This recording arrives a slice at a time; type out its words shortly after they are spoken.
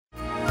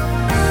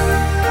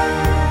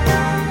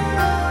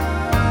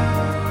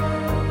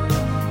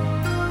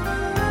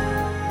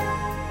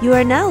You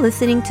are now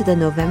listening to the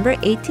November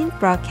 18th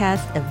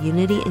broadcast of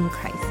Unity in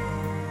Christ.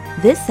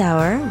 This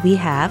hour, we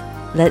have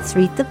Let's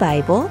Read the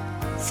Bible,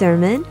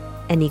 Sermon,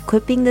 and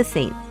Equipping the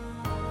Saints.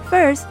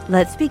 First,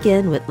 let's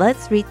begin with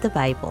Let's Read the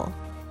Bible.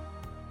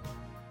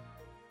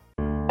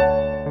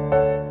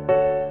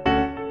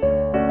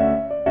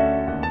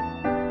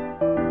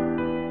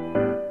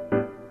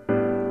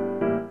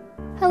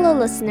 Hello,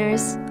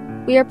 listeners.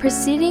 We are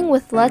proceeding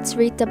with Let's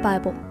Read the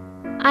Bible.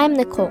 I'm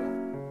Nicole.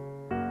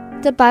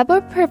 The Bible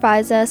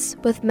provides us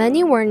with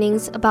many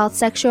warnings about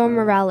sexual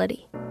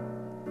immorality.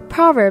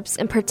 Proverbs,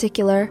 in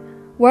particular,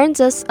 warns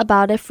us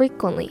about it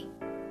frequently.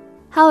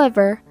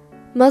 However,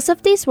 most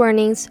of these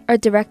warnings are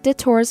directed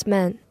towards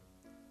men.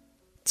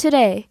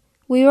 Today,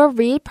 we will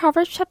read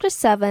Proverbs chapter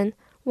 7,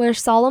 where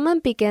Solomon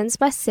begins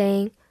by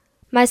saying,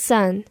 "My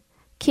son,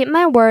 keep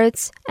my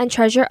words and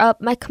treasure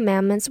up my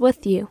commandments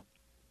with you."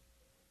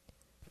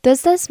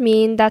 Does this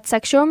mean that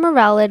sexual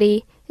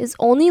immorality is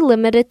only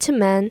limited to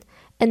men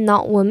and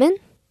not women?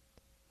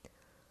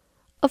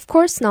 Of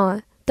course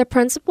not. The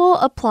principle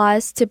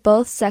applies to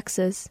both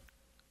sexes.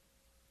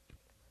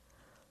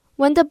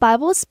 When the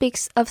Bible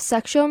speaks of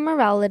sexual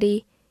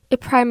immorality, it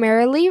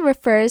primarily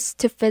refers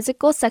to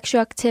physical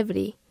sexual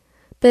activity,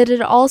 but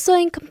it also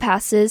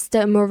encompasses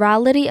the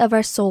immorality of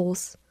our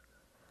souls.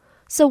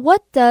 So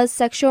what does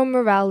sexual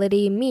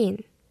immorality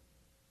mean?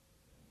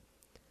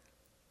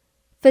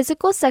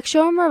 Physical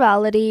sexual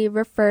immorality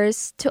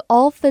refers to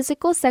all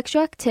physical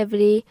sexual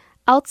activity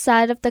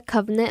outside of the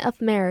covenant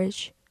of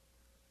marriage,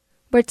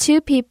 where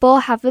two people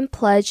have been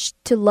pledged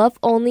to love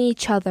only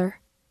each other.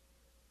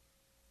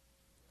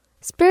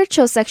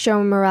 Spiritual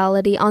sexual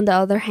immorality, on the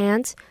other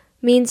hand,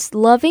 means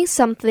loving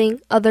something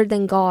other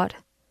than God.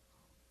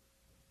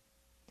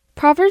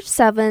 Proverbs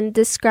 7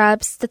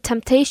 describes the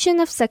temptation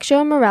of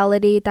sexual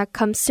immorality that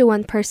comes to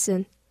one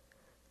person.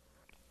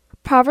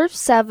 Proverbs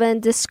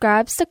 7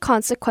 describes the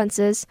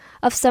consequences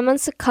of someone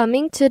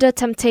succumbing to the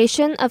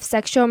temptation of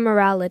sexual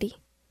immorality.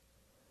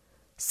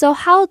 So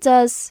how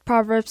does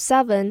Proverbs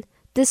 7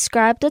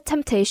 describe the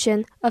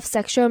temptation of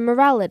sexual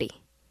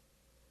immorality?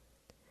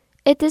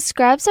 It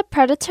describes a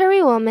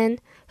predatory woman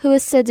who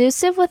is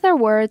seductive with her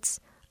words,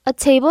 a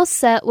table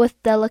set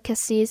with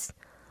delicacies,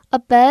 a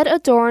bed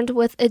adorned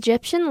with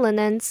Egyptian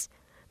linens,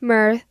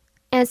 myrrh,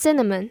 and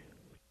cinnamon.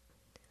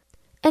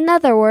 In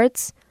other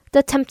words,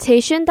 the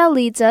temptation that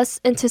leads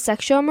us into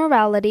sexual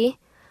immorality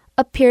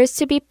appears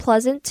to be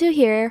pleasant to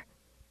hear,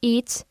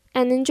 eat,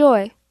 and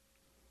enjoy.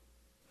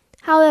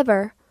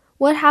 However,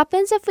 what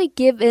happens if we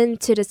give in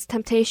to this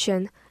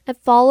temptation and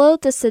follow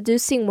the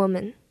seducing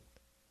woman?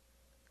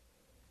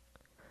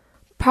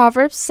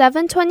 Proverbs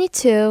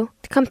 7:22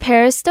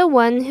 compares the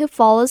one who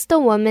follows the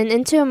woman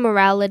into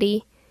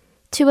immorality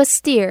to a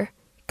steer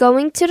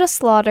going to the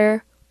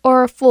slaughter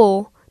or a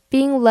fool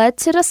being led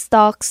to the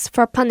stocks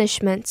for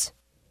punishment.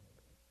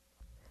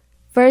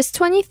 Verse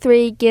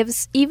 23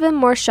 gives even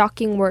more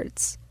shocking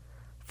words.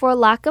 For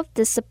lack of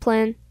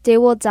discipline, they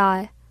will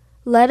die,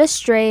 led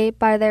astray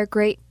by their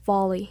great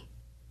folly.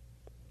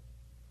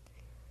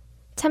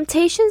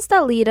 Temptations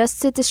that lead us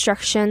to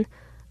destruction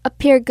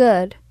appear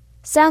good,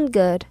 sound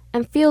good,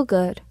 and feel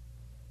good.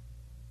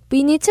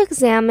 We need to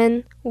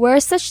examine where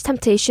such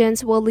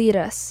temptations will lead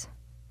us.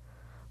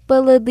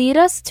 Will it lead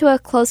us to a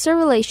closer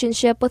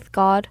relationship with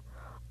God,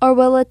 or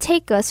will it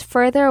take us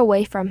further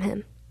away from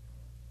Him?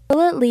 Will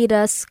it lead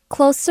us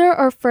closer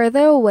or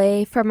further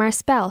away from our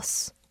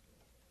spouse?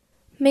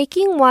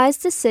 Making wise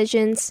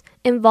decisions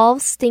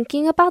involves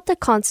thinking about the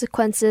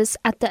consequences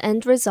at the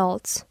end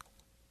result.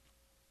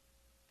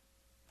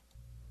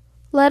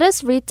 Let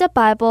us read the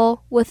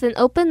Bible with an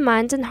open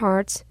mind and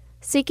heart,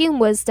 seeking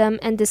wisdom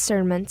and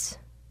discernment.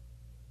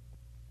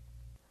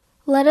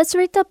 Let us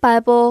read the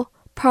Bible,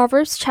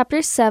 Proverbs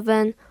chapter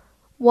 7,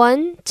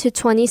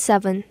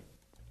 1-27.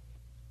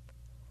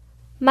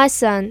 My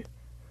son,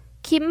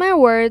 keep my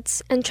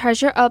words and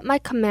treasure up my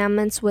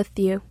commandments with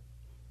you.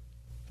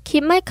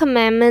 Keep my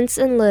commandments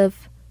and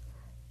live.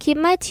 Keep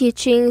my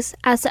teachings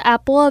as the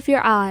apple of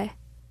your eye.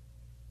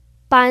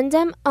 Bind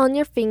them on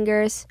your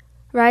fingers,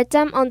 write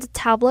them on the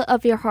tablet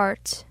of your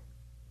heart.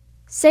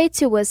 Say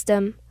to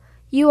wisdom,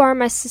 "You are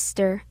my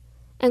sister,"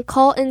 and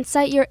call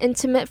insight your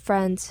intimate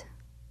friend.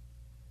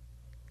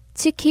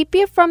 To keep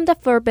you from the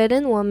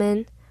forbidden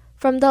woman,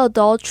 from the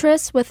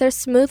adulteress with her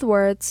smooth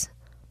words.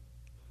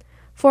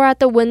 For at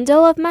the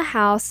window of my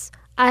house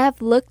I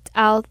have looked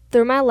out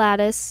through my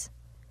lattice,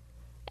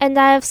 and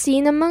I have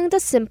seen among the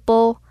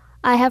simple,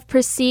 I have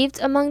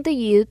perceived among the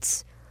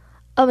youths,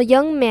 a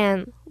young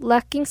man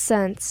lacking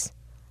sense,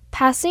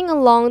 passing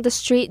along the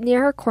street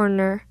near her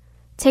corner,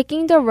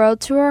 taking the road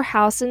to her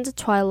house in the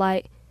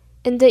twilight,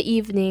 in the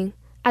evening,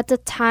 at the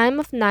time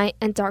of night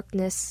and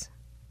darkness.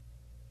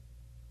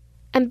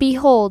 And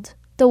behold,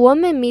 the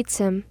woman meets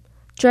him,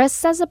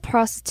 dressed as a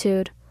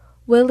prostitute,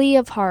 willy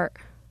of heart.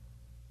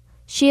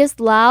 She is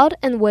loud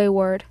and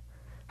wayward.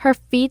 Her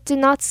feet do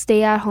not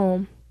stay at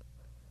home.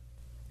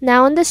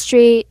 Now in the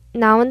street,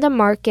 now in the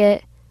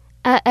market,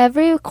 at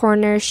every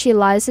corner she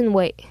lies in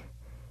wait.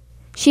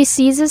 She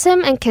seizes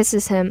him and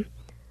kisses him,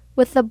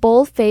 With a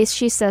bold face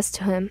she says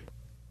to him,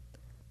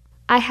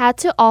 I had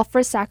to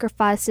offer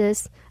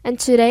sacrifices, and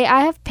today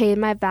I have paid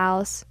my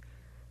vows.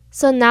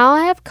 So now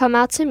I have come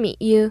out to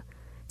meet you,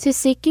 to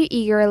seek you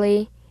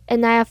eagerly,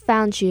 and I have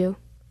found you.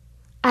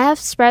 I have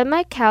spread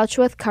my couch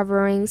with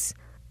coverings,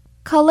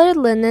 colored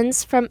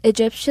linens from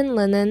Egyptian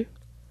linen.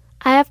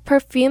 I have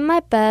perfumed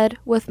my bed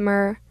with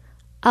myrrh,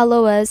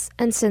 aloes,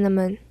 and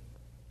cinnamon.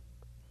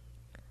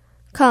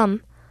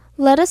 Come,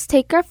 let us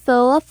take our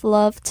fill of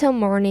love till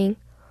morning.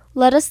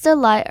 Let us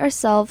delight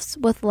ourselves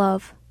with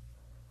love.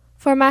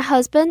 For my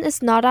husband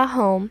is not at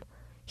home.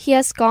 He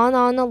has gone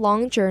on a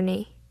long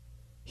journey.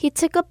 He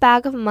took a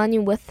bag of money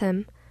with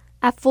him.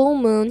 At full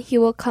moon he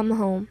will come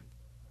home.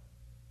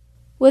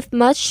 With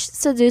much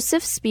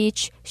seductive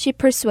speech she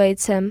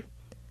persuades him.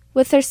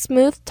 With her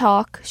smooth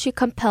talk she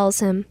compels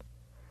him.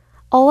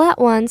 All at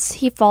once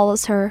he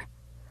follows her,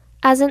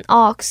 as an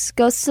ox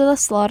goes to the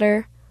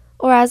slaughter,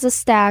 or as a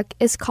stag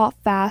is caught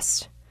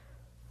fast,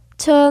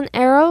 till an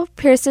arrow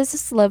pierces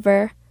his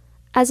liver,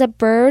 as a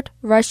bird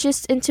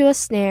rushes into a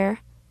snare.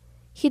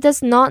 He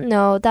does not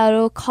know that it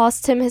will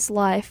cost him his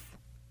life.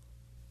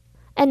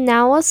 And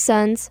now, O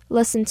sons,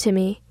 listen to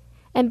me,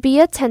 and be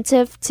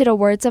attentive to the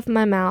words of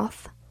my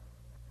mouth.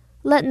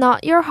 Let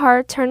not your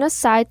heart turn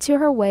aside to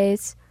her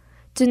ways,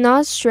 do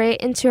not stray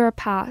into her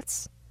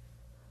paths.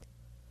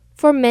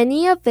 For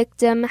many a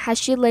victim has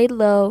she laid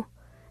low,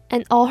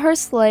 and all her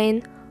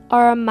slain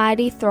are a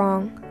mighty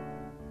throng.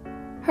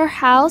 Her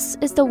house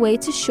is the way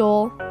to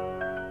Sheol,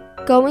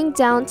 going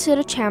down to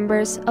the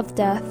chambers of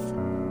death.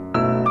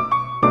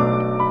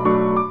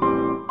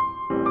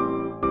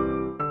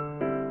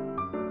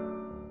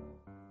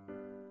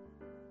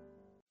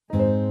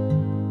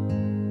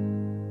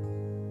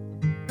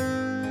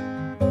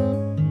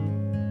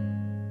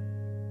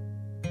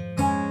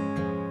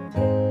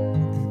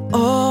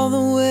 All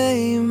the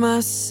way my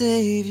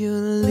Savior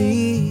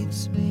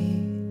leads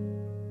me.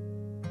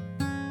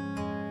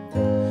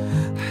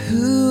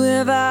 Who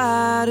have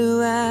I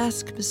to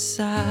ask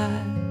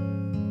beside?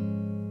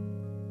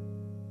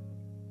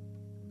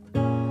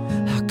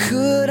 How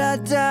could I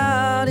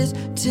doubt His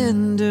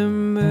tender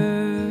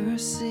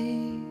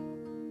mercy?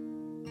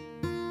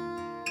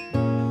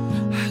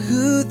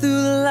 Who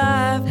through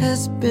life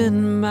has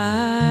been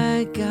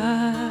my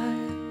guide?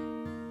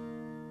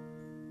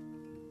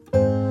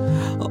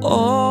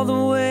 All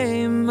the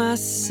way my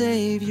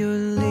Savior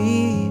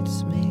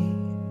leads me,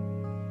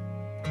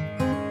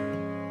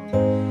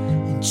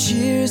 and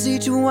cheers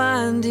each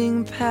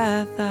winding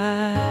path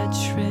I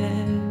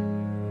tread,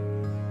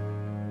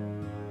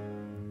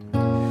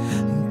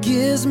 and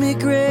gives me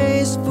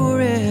grace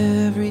for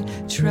every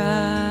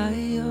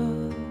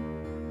trial,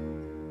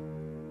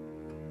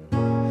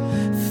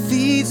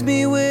 feeds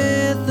me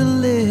with the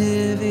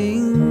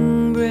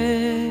living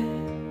bread.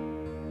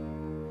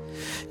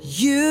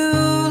 You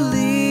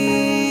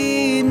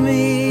lead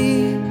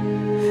me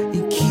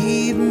and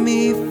keep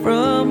me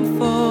from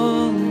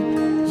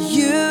falling.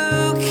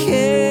 You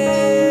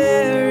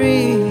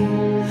carry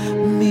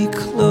me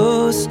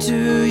close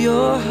to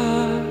your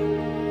heart,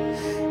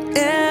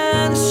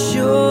 and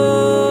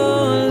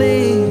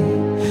surely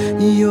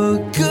your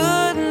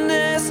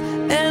goodness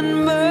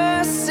and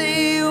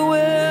mercy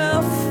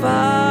will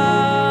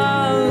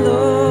follow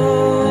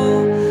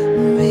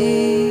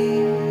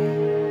me.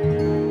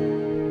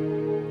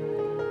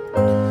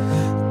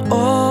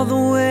 All the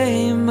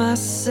way my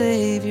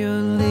Savior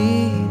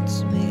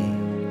leads me,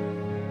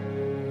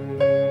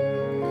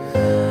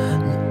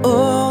 and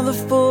all the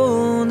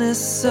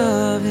fullness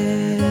of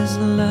His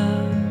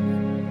love,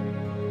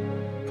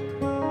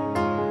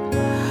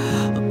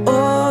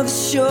 all the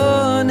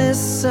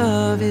sureness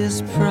of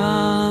His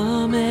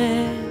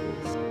promise,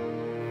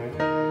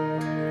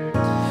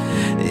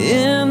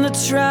 in the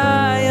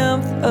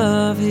triumph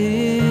of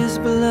His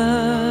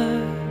blood.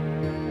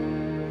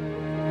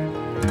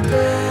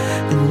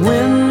 And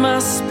when my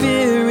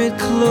spirit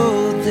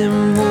clothed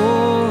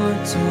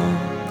immortal,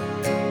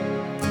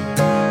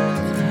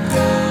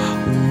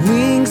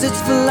 wings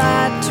its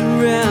flight to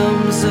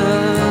realms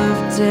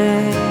of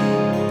day,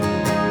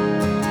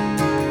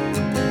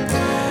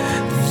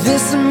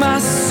 this is my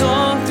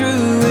song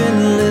through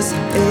endless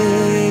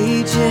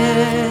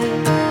ages.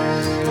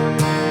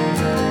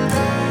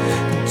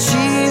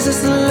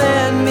 Jesus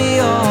led me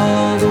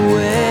all the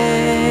way.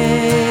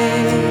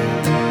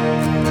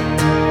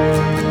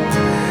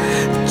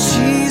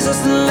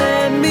 Jesus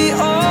led me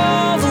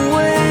all the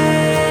way.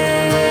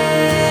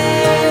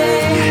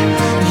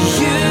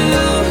 You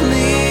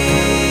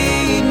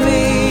lead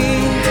me,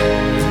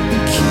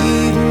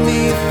 keep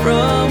me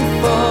from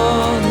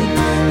falling.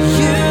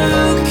 You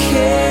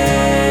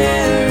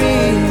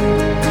carry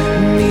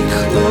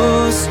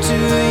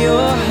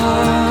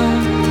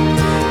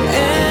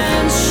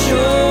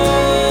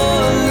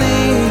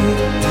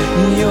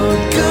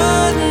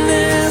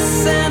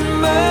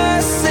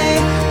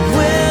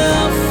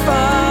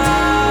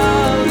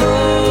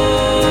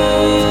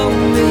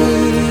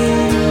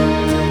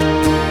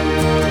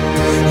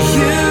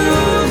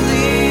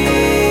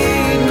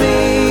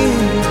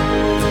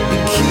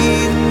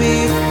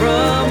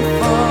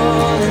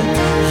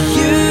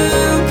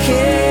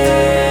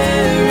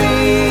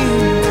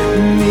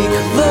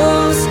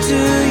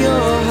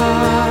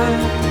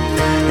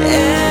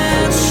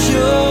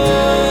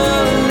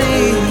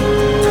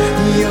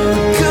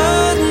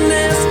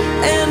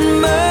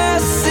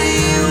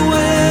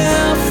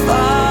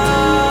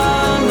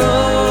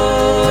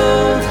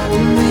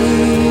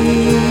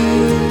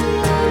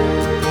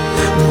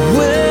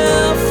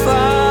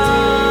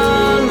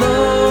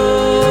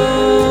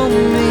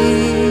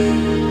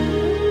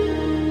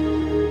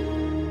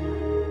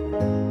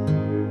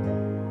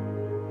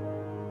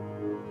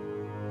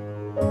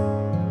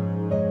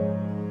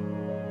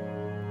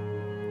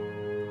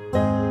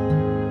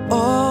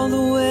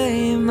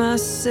my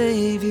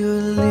Savior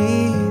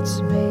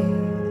leads me.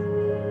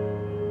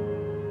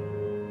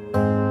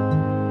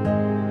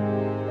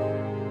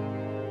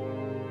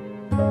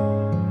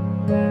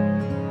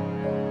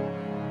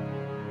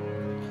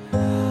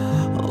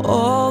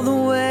 All the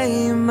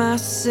way my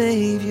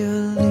Savior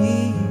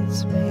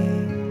leads me.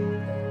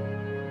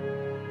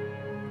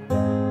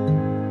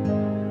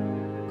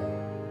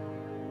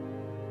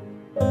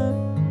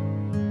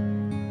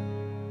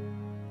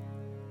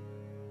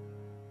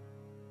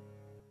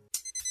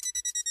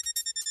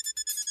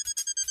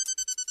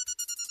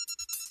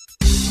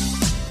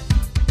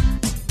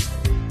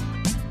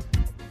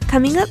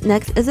 Coming up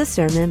next is a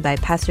sermon by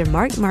Pastor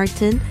Mark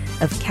Martin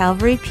of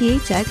Calvary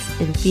PHX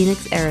in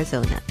Phoenix,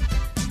 Arizona.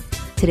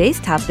 Today's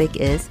topic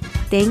is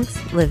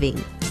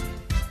Thanksgiving.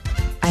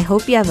 I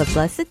hope you have a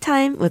blessed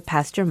time with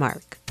Pastor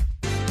Mark.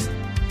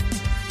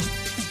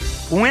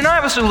 When I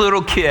was a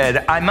little kid,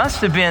 I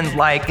must have been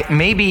like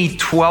maybe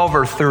 12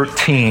 or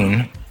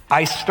 13,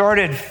 I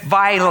started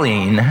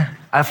filing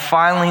a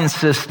filing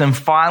system,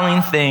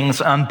 filing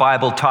things on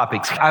Bible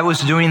topics. I was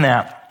doing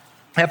that.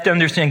 I have to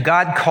understand,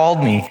 God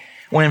called me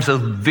when I was a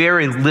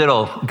very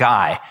little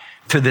guy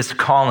to this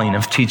calling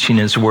of teaching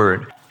His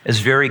Word. It's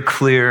very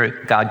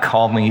clear God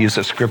called me to use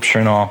the scripture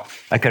and all.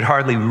 I could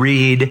hardly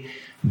read,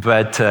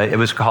 but it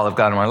was a call of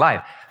God in my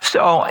life.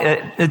 So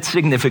it's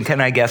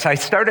significant, I guess.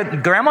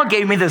 Grandma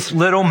gave me this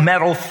little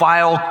metal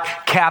file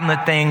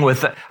cabinet thing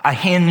with a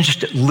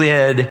hinged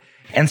lid.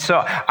 And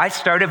so I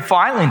started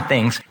filing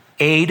things.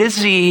 A to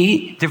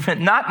Z,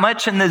 different, not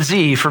much in the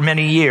Z for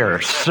many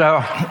years.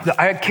 So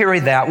I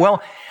carried that.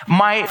 Well,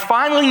 my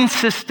filing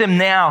system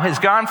now has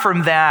gone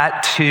from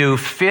that to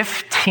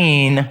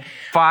 15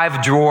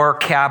 5-drawer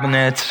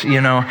cabinets,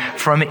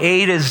 from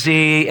A to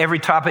Z, every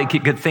topic you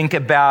could think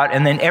about.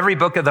 And then every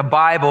book of the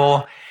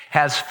Bible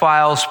has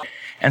files.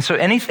 And so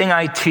anything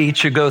I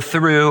teach or go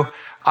through,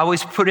 I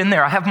always put in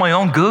there. I have my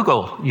own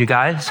Google, you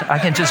guys. I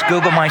can just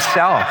Google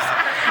myself.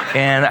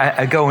 And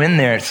I go in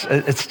there.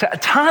 It's a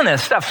ton of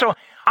stuff. So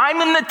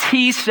I'm in the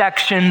T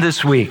section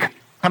this week.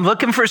 I'm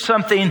looking for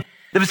something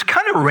that was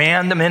kind of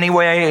random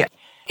anyway.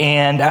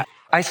 And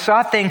I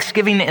saw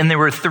Thanksgiving, and there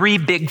were 3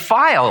 big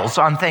files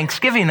on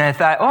Thanksgiving. And I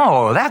thought,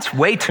 oh, that's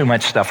way too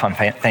much stuff on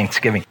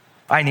Thanksgiving.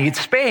 I need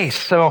space.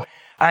 So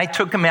I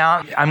took them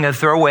out. I'm going to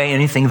throw away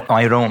anything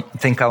I don't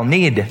think I'll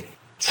need.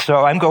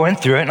 So I'm going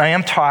through it, and I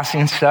am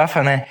tossing stuff,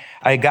 and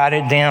I got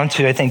it down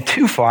to, I think,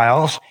 2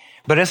 files.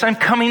 But as I'm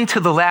coming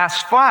to the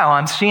last file,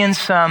 I'm seeing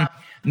some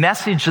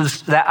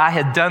messages that I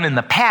had done in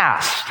the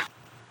past.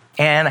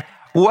 And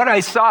what I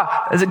saw,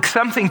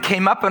 something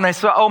came up and I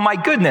saw, oh my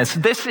goodness,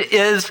 this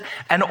is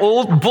an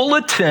old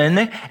bulletin,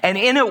 and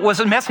in it was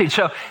a message.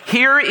 So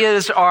here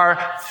is our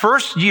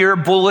first year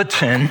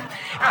bulletin,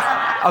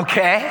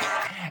 okay?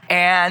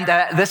 And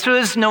this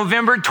was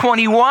November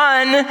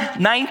 21,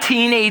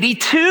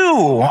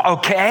 1982,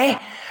 okay?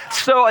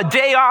 So a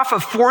day off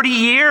of 40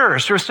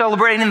 years. We're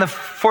celebrating the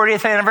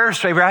 40th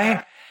anniversary,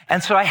 right?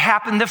 And so I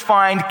happened to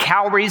find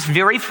Calvary's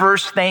very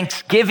first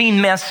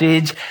Thanksgiving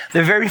message,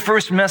 the very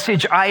first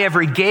message I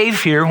ever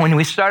gave here when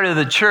we started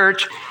the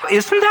church.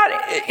 Isn't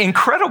that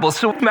incredible?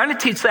 So I'm going to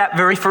teach that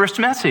very first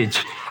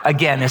message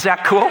again. Is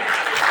that cool?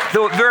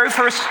 The very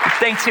first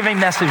Thanksgiving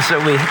message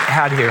that we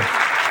had here.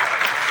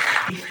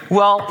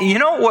 Well, you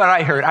know what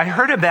I heard? I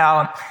heard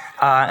about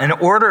an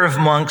order of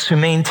monks who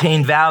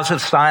maintained vows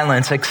of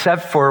silence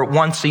except for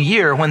once a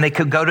year when they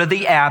could go to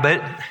the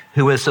abbot,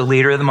 who was the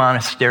leader of the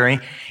monastery,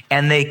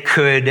 and they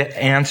could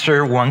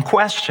answer one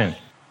question.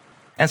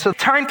 And so the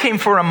time came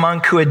for a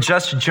monk who had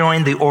just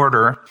joined the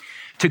order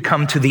to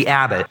come to the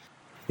abbot.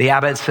 The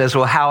abbot says,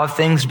 well, how have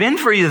things been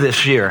for you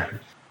this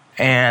year?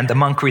 And the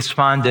monk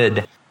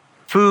responded,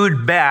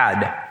 food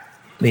bad.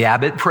 The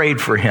abbot prayed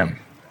for him.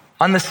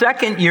 On the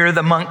second year,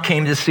 the monk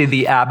came to see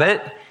the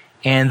abbot,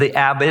 and the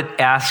abbot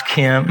asked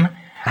him,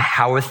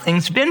 how have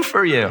things been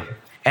for you?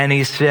 And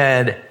he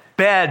said,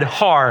 bed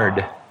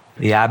hard.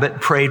 The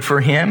abbot prayed for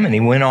him, and he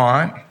went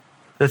on.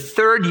 The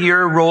third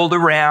year rolled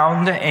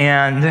around,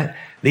 and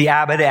the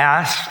abbot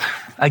asked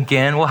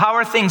again, well, how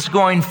are things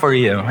going for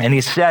you? And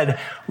he said,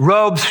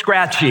 robe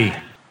scratchy.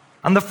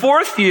 On the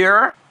fourth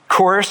year, of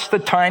course, the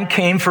time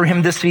came for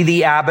him to see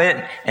the abbot,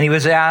 and he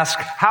was asked,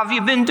 how have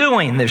you been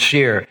doing this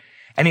year?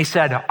 And he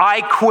said,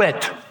 I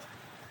quit.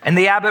 And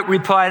the abbot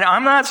replied,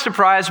 I'm not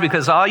surprised,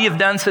 because all you've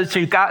done since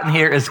you've gotten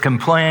here is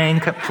complain.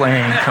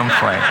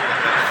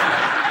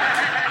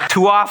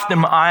 Too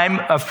often, I'm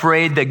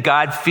afraid that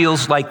God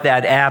feels like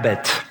that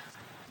abbot.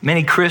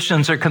 Many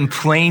Christians are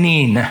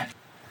complaining.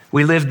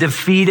 We live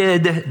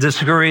defeated,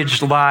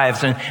 discouraged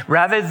lives. And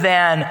rather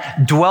than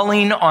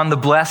dwelling on the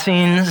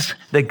blessings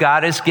that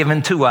God has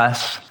given to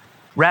us,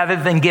 rather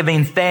than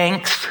giving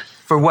thanks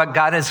for what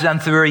God has done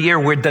through a year,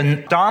 we're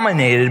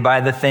dominated by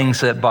the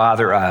things that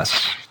bother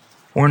us.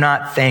 We're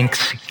not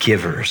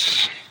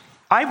thanksgivers.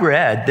 I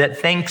read that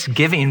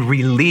Thanksgiving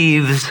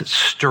relieves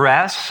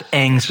stress,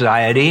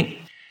 anxiety.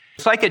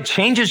 It's like it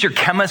changes your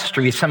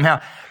chemistry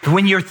somehow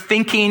when you're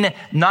thinking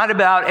not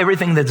about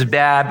everything that's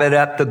bad, but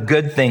about the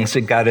good things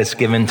that God has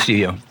given to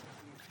you.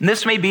 And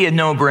this may be a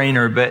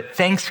no-brainer, but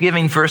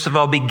Thanksgiving, first of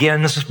all,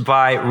 begins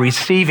by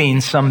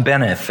receiving some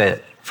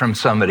benefit from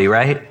somebody,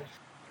 right?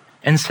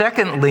 And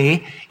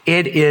secondly,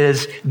 it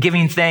is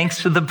giving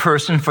thanks to the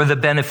person for the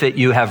benefit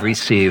you have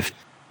received.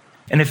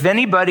 And if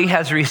anybody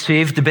has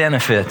received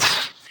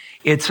benefits,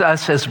 it's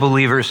us as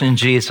believers in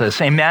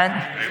Jesus. Amen?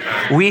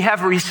 Amen. We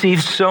have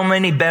received so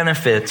many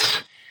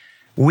benefits.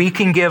 We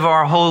can give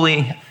our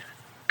holy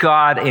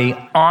God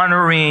a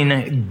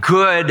honoring,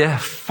 good,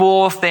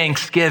 full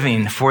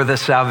thanksgiving for the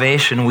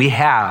salvation we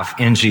have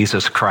in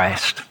Jesus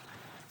Christ.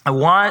 I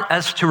want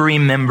us to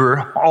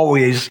remember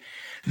always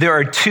there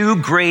are two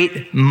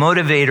great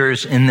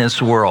motivators in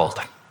this world.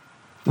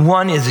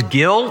 One is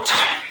guilt,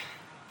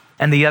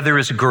 and the other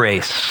is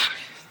grace.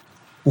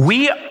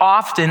 We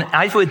often,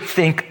 I would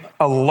think,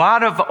 a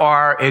lot of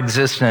our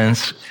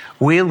existence,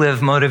 we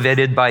live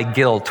motivated by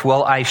guilt.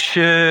 Well, I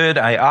should,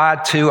 I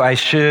ought to, I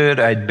should,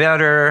 I'd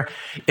better.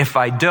 If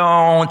I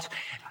don't,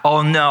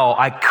 oh no,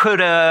 I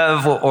could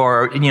have,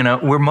 or,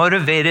 we're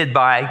motivated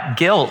by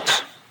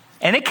guilt.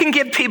 And it can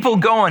get people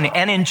going.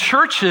 And in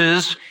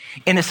churches,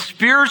 in a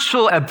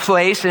spiritual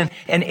place, in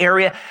an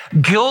area,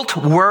 guilt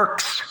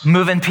works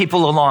moving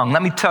people along.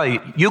 Let me tell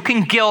you, you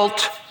can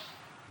guilt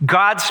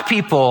God's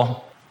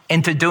people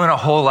into doing a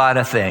whole lot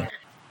of things.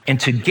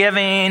 Into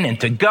giving,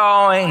 into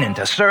going,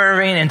 into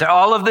serving, into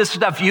all of this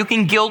stuff. You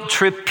can guilt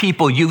trip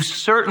people. You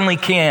certainly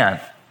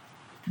can.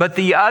 But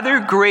the other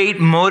great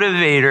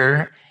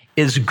motivator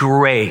is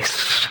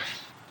grace.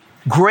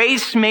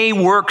 Grace may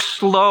work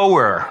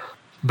slower,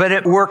 but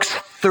it works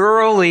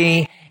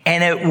thoroughly,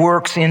 and it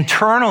works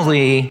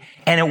internally,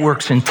 and it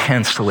works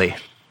intensely.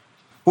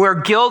 Where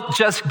guilt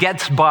just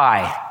gets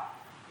by.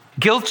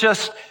 Guilt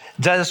just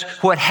does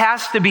what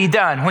has to be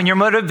done. When you're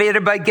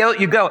motivated by guilt,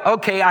 you go,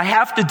 okay, I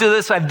have to do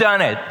this. I've done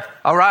it.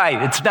 All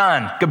right, it's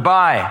done.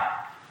 Goodbye.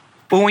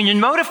 But when you're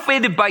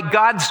motivated by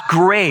God's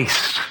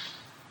grace,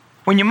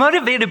 when you're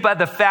motivated by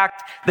the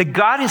fact that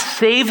God has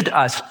saved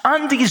us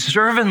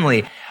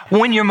undeservingly,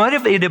 when you're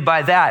motivated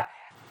by that,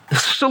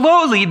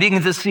 slowly you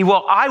begin to see,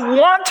 well, I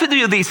want to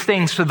do these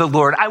things for the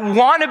Lord. I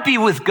want to be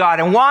with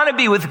God. I want to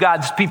be with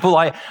God's people.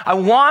 I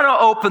want to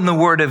open the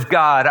Word of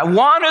God. I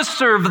want to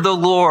serve the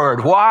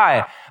Lord.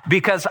 Why?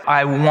 Because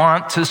I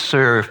want to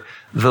serve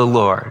the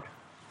Lord.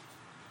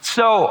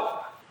 So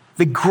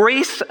the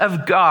grace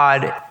of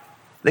God,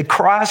 the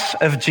cross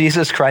of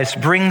Jesus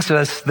Christ, brings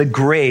us the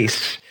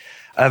grace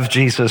of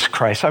Jesus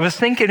Christ. I was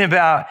thinking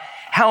about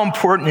how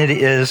important it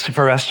is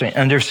for us to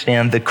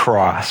understand the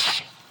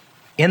cross.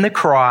 In the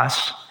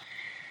cross,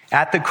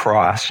 at the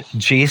cross,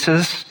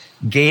 Jesus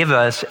gave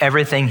us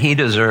everything he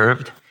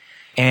deserved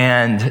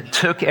and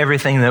took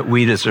everything that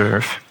we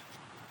deserve.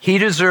 He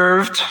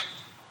deserved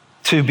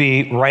to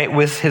be right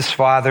with his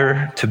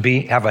Father, to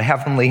have a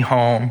heavenly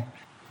home.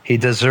 He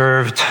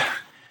deserved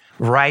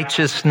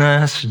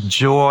righteousness,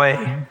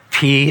 joy,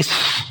 peace.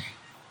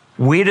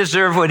 We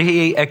deserve what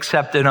he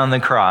accepted on the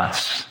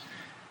cross.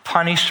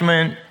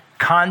 Punishment,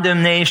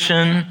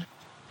 condemnation.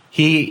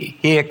 He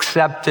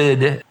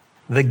accepted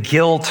the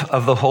guilt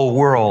of the whole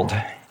world.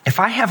 If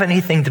I have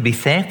anything to be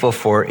thankful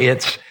for,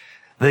 it's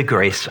the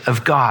grace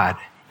of God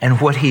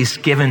and what he's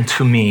given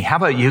to me. How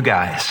about you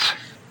guys?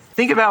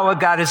 Think about what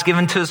God has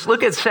given to us.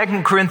 Look at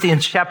 2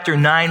 Corinthians chapter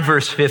 9,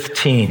 verse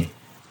 15.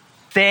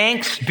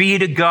 Thanks be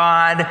to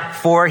God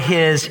for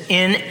his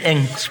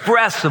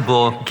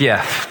inexpressible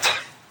gift.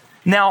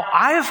 Now,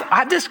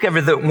 I've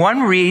discovered that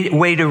one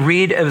way to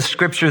read a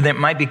scripture that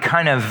might be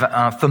kind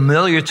of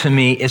familiar to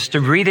me is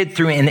to read it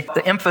through and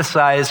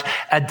emphasize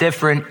a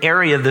different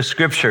area of the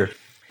scripture.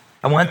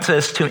 I want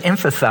us to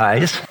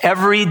emphasize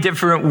every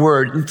different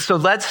word. So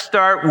let's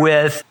start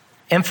with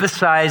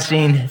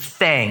emphasizing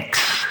thanks.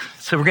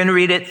 So we're going to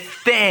read it,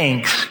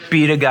 thanks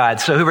be to God.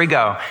 So here we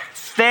go.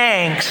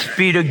 Thanks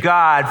be to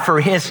God for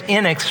his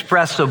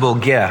inexpressible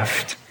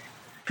gift.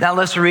 Now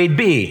let's read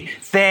B.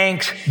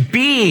 Thanks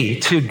be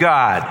to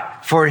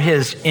God for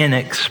his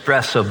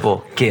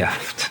inexpressible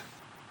gift.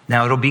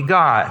 Now it'll be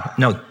God.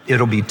 No,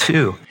 it'll be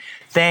two.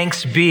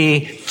 Thanks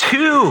be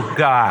to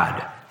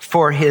God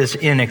for his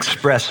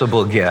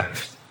inexpressible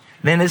gift.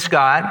 Then it's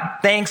God.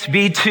 Thanks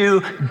be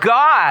to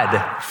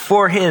God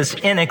for his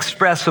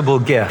inexpressible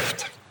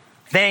gift.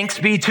 Thanks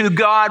be to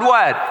God,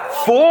 what?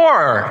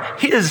 For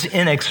his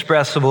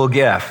inexpressible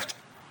gift.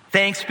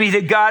 Thanks be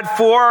to God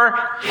for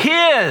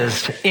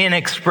his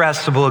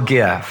inexpressible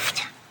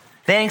gift.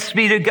 Thanks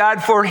be to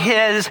God for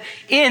his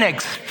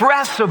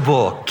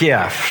inexpressible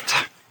gift.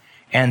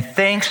 And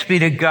thanks be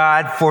to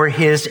God for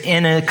his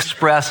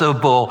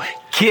inexpressible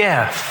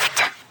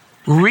gift.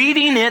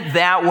 Reading it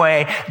that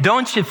way,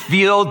 don't you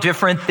feel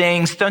different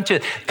things? Don't you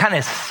kind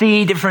of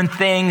see different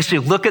things? You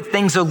look at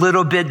things a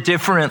little bit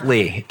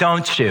differently,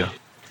 don't you?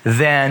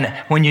 Than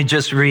when you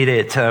just read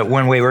it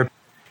one way. Where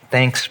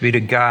thanks be to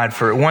God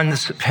for, one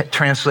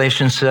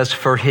translation says,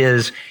 for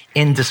his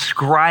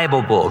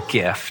indescribable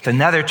gift.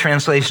 Another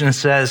translation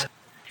says,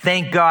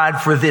 thank God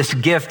for this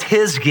gift,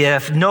 his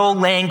gift. No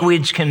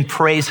language can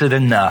praise it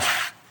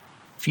enough.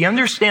 If you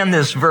understand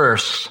this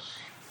verse,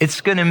 It's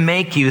going to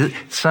make you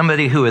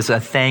somebody who is a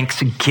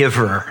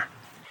thanksgiver.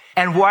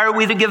 And why are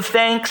we to give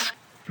thanks?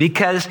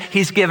 Because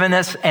he's given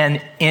us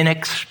an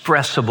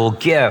inexpressible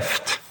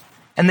gift.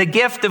 And the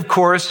gift, of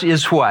course,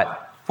 is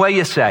what? What do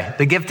you say?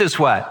 The gift is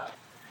what?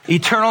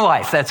 Eternal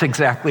life. That's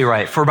exactly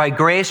right. For by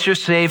grace you're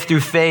saved through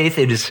faith.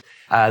 It is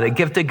the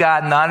gift of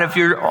God, not of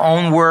your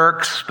own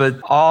works, but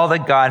all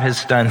that God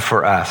has done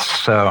for us.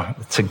 So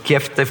it's a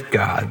gift of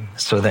God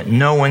so that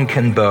no one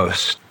can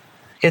boast.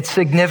 It's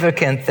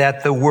significant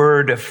that the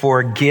word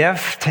for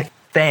gift,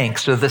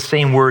 thanks, are the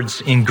same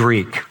words in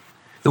Greek.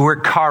 The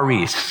word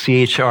charis,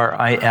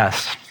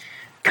 C-H-R-I-S.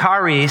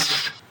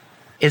 Charis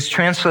is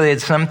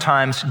translated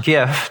sometimes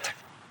gift,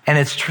 and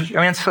it's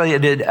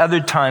translated other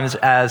times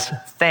as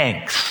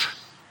thanks.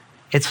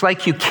 It's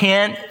like you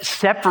can't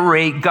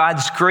separate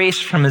God's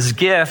grace from his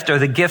gift or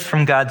the gift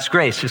from God's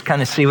grace. Just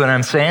kind of see what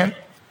I'm saying?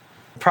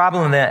 The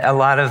problem that a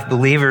lot of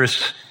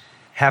believers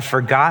have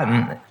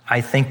forgotten,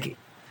 I think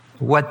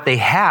what they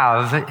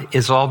have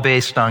is all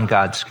based on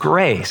God's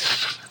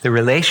grace, the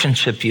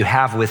relationship you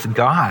have with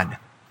God.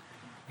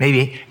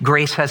 Maybe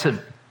grace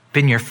hasn't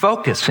been your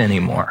focus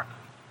anymore.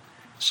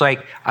 It's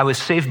like, I was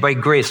saved by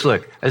grace.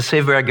 Look, I was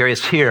saved by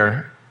grace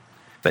here,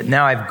 but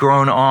now I've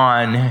grown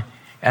on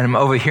and I'm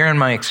over here in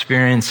my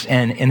experience,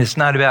 and it's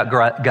not about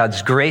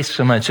God's grace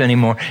so much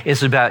anymore.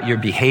 It's about your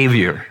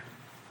behavior.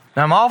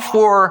 Now, I'm all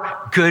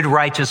for good,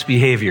 righteous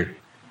behavior.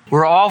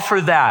 We're all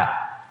for that.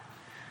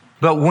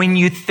 But when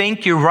you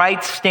think your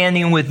right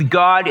standing with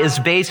God is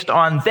based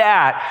on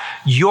that,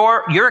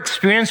 your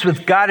experience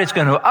with God is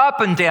going to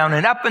up and down,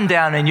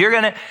 and you're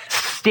going to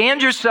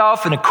stand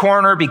yourself in a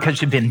corner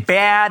because you've been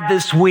bad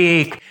this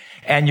week,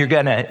 and you're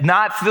going to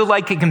not feel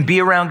like you can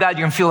be around God.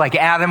 You're going to feel like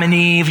Adam and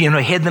Eve,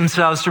 hid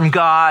themselves from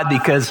God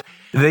because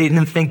they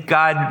didn't think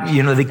God,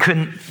 they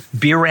couldn't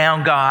be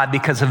around God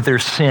because of their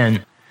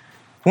sin.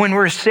 When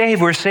we're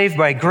saved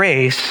by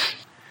grace,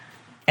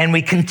 and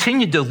we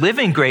continue to live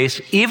in grace,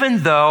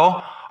 even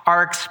though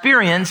our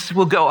experience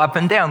will go up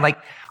and down. Like,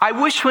 I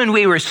wish when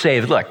we were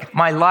saved, look,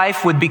 my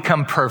life would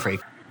become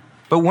perfect.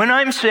 But when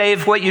I'm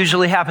saved, what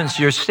usually happens?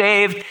 You're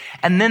saved,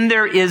 and then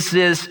there is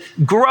this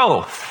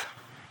growth.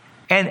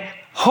 And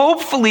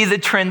hopefully the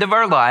trend of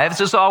our lives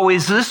is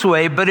always this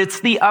way, but it's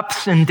the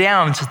ups and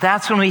downs.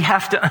 That's when we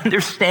have to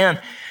understand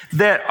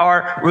that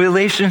our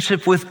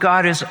relationship with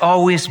God is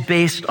always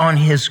based on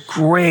his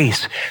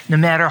grace, no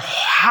matter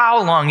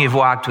how long you've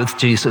walked with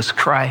Jesus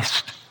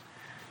Christ.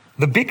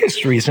 The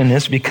biggest reason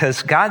is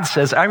because God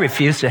says, I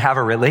refuse to have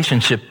a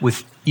relationship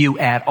with you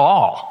at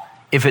all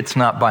if it's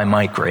not by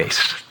my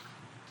grace.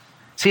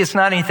 See, it's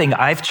not anything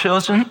I've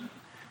chosen.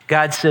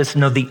 God says,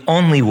 no, the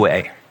only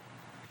way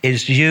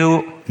is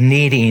you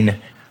needing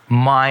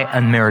my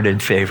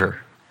unmerited favor.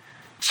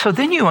 So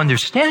then you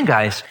understand,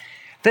 guys,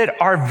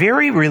 that our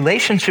very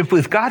relationship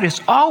with God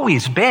is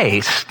always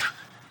based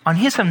on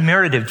his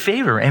unmerited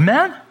favor.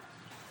 Amen?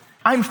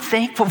 I'm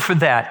thankful for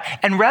that.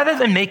 And rather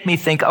than make me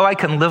think, I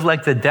can live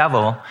like the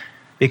devil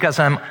because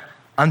I'm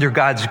under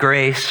God's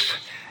grace,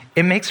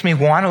 it makes me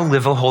want to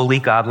live a holy,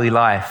 godly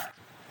life.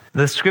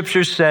 The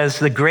scripture says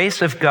the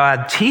grace of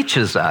God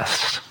teaches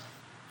us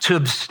to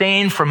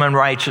abstain from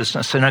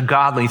unrighteousness and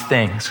ungodly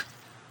things.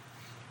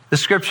 The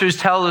scriptures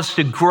tell us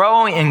to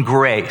grow in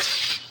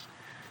grace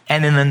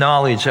and in the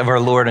knowledge of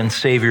our Lord and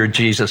Savior,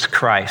 Jesus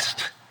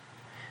Christ.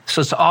 So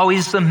it's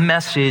always the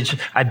message,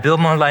 I build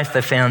my life,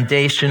 the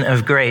foundation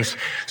of grace,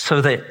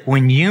 so that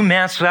when you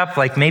mess up,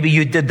 like maybe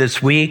you did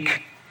this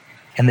week,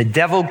 and the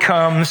devil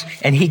comes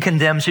and he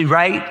condemns you,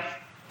 right?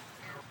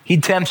 He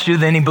tempts you,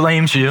 then he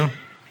blames you.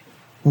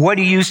 What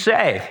do you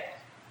say?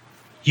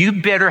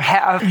 You better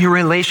have your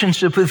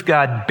relationship with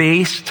God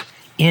based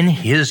in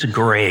his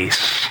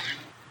grace.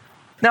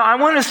 Now, I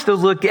want us to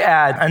look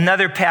at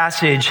another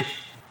passage,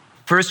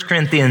 1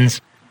 Corinthians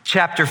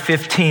chapter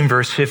 15,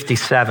 verse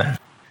 57.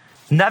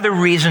 Another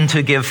reason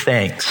to give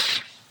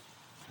thanks.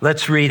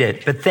 Let's read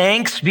it. But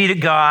thanks be to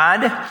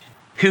God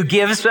who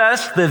gives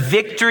us the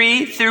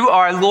victory through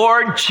our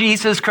Lord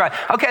Jesus Christ.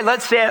 Okay,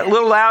 let's say it a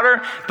little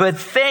louder. But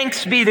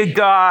thanks be to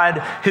God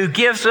who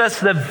gives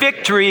us the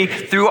victory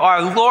through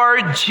our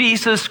Lord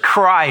Jesus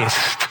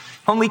Christ.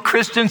 Only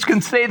Christians can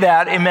say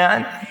that,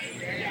 amen?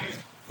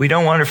 We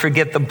don't want to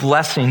forget the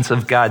blessings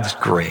of God's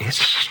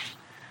grace.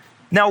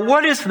 Now,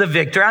 what is the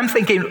victory? I'm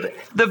thinking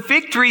the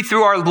victory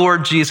through our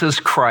Lord Jesus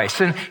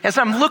Christ. And as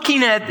I'm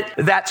looking at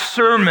that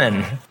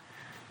sermon,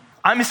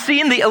 I'm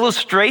seeing the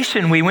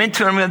illustration we went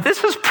to, and I'm going,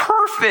 this is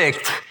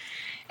perfect.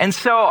 And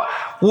so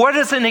what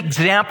is an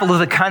example of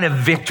the kind of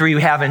victory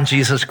we have in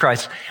Jesus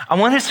Christ? I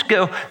want us to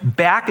go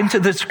back into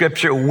the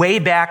scripture, way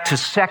back to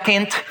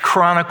 2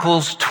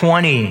 Chronicles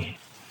 20.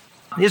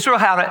 Israel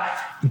had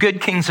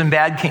good kings and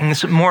bad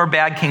kings, more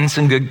bad kings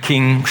than good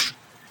kings.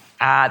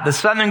 The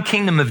southern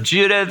kingdom of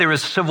Judah, there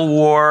was civil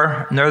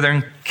war,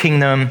 northern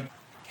kingdom,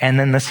 and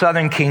then the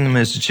southern kingdom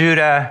is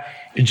Judah.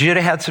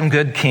 Judah had some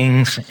good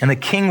kings, and the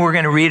king we're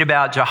going to read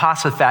about,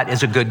 Jehoshaphat,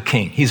 is a good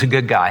king. He's a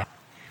good guy.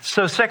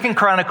 So 2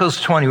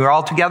 Chronicles 20, we're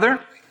all together?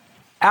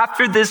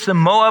 After this, the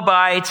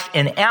Moabites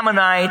and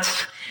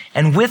Ammonites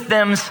And with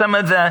them, some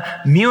of the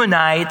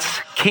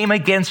Meunites came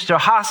against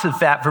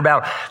Jehoshaphat for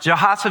battle.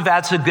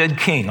 Jehoshaphat's a good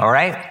king, all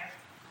right?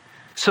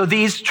 So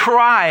these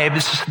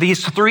tribes,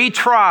 these three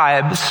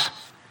tribes,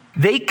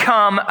 they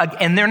come,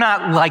 and they're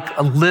not like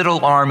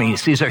little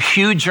armies. These are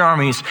huge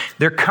armies.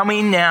 They're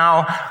coming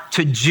now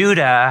to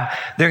Judah.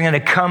 They're going to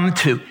come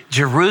to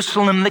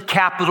Jerusalem, the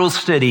capital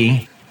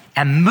city,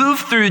 and move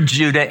through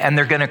Judah, and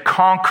they're going to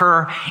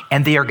conquer,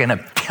 and they are going to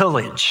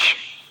pillage.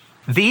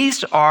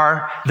 These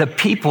are the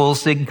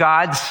peoples that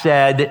God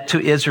said to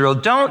Israel,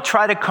 don't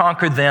try to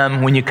conquer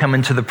them when you come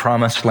into the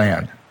promised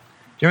land. Do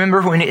you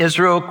remember when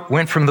Israel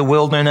went from the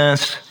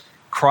wilderness,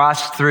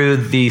 crossed through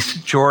the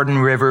Jordan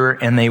River,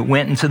 and they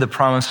went into the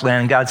promised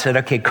land? God said,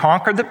 okay,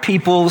 conquer the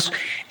peoples,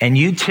 and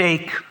you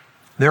take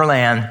their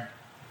land.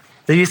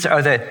 These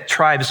are the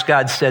tribes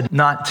God said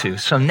not to.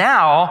 So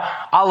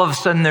now, all of a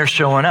sudden, they're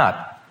showing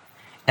up,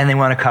 and they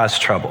want to cause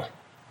trouble.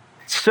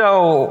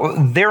 So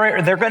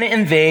they're going to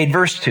invade.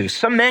 Verse 2.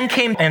 Some men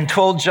came and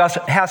told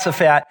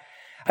Jehoshaphat,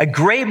 a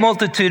great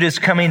multitude is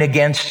coming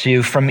against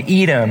you from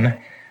Edom,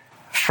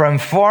 from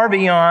far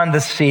beyond the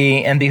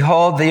sea, and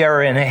behold, they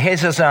are in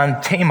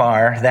Hazazon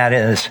Tamar, that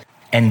is,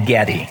 En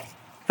Gedi.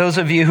 Those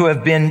of you who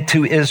have been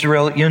to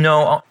Israel, you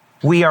know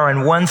we are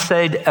on one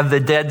side of the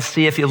Dead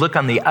Sea. If you look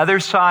on the other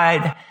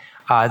side,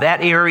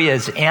 that area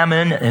is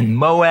Ammon and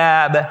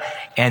Moab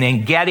and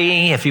En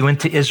Gedi. If you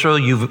went to Israel,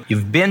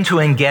 you've been to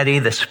En Gedi,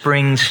 the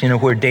springs,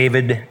 where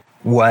David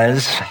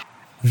was.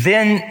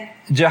 Then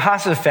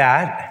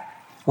Jehoshaphat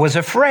was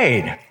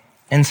afraid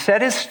and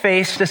set his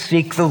face to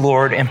seek the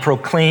Lord and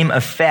proclaim a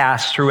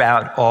fast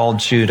throughout all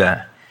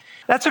Judah.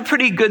 That's a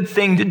pretty good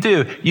thing to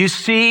do. You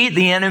see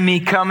the enemy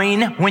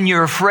coming. When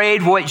you're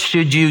afraid, what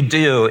should you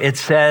do? It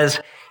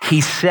says,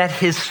 he set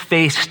his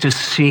face to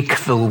seek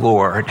the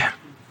Lord.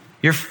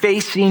 You're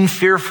facing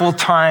fearful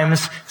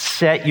times,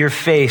 set your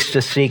face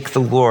to seek the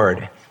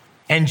Lord.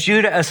 And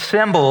Judah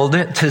assembled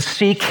to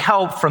seek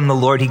help from the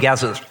Lord. He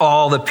gathers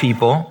all the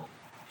people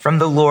from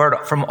the Lord.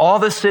 From all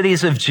the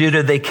cities of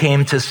Judah, they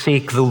came to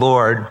seek the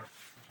Lord.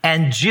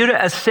 And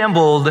Judah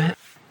assembled.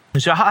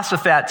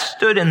 Jehoshaphat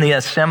stood in the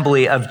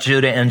assembly of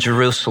Judah and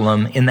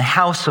Jerusalem in the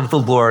house of the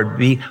Lord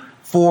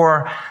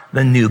before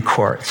the new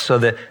court. So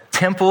the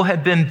temple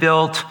had been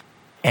built,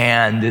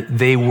 and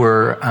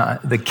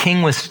the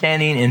king was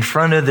standing in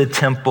front of the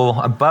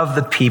temple above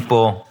the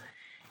people,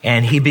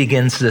 and he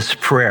begins this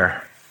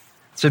prayer.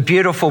 It's a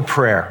beautiful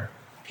prayer.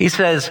 He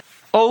says,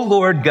 O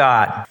Lord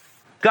God,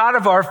 God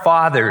of our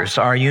fathers,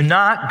 are you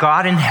not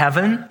God in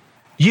heaven?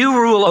 You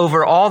rule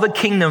over all the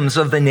kingdoms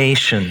of the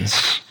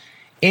nations.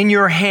 In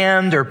your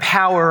hand are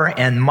power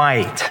and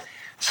might,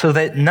 so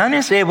that none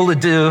is able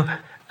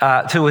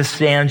to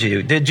withstand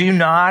you. Did you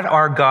not,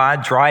 our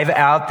God, drive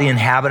out the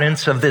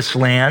inhabitants of this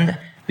land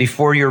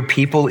before your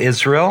people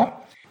Israel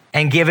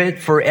and give it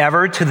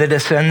forever to the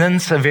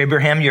descendants of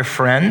Abraham, your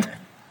friend?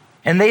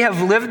 And they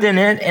have lived in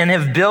it and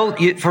have built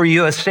for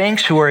you a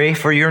sanctuary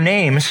for your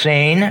name,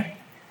 saying,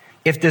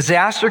 if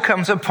disaster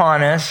comes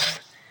upon us,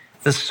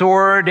 the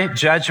sword,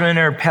 judgment,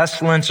 or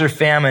pestilence, or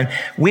famine,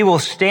 we will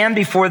stand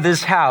before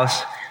this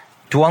house,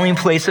 dwelling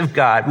place of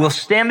God. We'll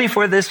stand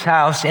before this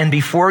house and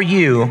before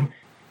you,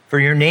 for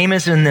your name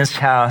is in this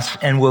house,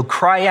 and we'll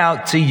cry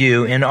out to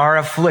you in our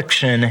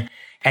affliction,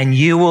 and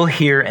you will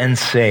hear and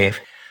save.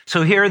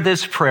 So hear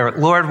this prayer.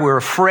 Lord, we're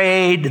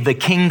afraid. The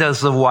king does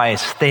the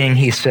wise thing.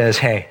 He says,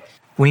 hey,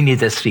 we need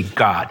to seek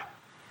God.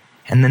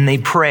 And then they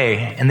pray,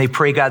 and they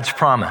pray God's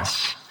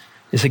promise.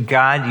 He said,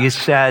 God, you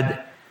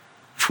said,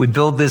 if we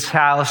build this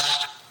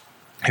house,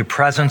 your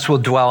presence will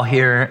dwell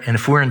here. And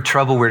if we're in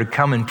trouble, we're to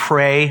come and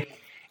pray,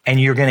 and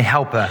you're going to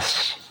help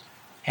us.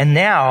 And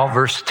now,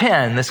 verse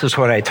 10, this is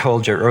what I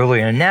told you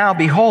earlier. And now,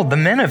 behold, the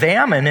men of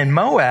Ammon and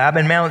Moab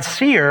and Mount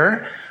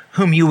Seir,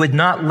 whom you would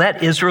not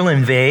let Israel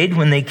invade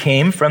when they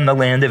came from the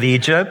land of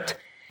Egypt,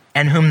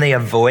 and whom they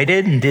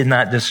avoided and did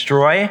not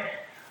destroy,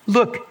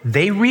 look,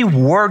 they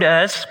reward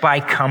us by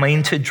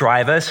coming to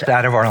drive us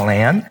out of our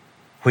land,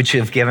 which you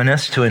have given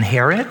us to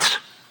inherit.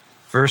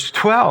 Verse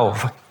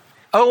 12,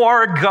 O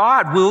our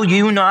God, will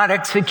you not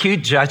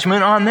execute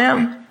judgment on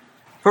them?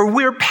 For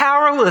we're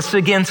powerless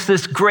against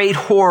this great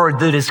horde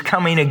that is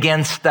coming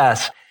against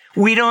us.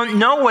 We don't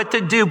know what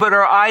to do, but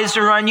our eyes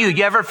are on you.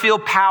 You ever feel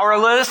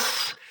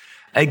powerless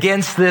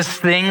against this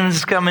thing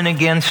that's coming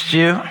against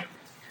you?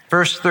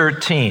 Verse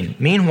 13,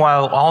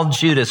 meanwhile, all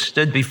Judah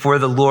stood before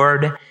the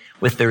Lord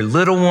with their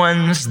little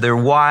ones, their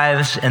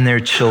wives, and their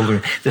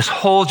children. This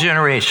whole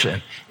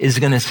generation is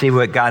going to see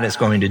what God is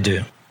going to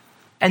do.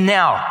 And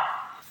now,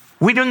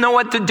 we don't know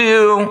what to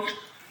do.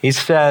 He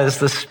says,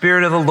 the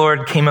Spirit of the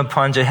Lord came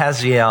upon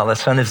Jehaziel, the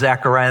son of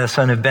Zechariah, the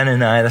son of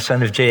Benaniah, the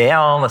son of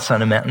Jael, the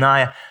son of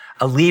Mattaniah,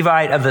 a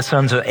Levite of the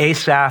sons of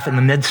Asaph in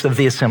the midst of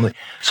the assembly.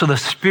 So the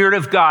Spirit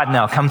of God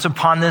now comes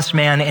upon this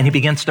man, and he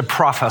begins to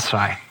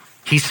prophesy.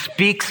 He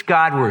speaks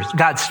God's words.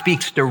 God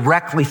speaks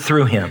directly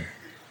through him.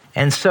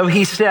 And so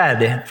he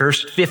said,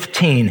 verse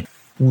 15,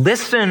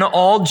 listen,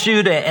 all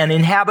Judah and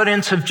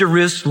inhabitants of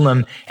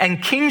Jerusalem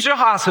and King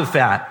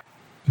Jehoshaphat,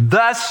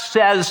 thus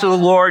says the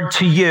Lord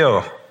to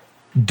you.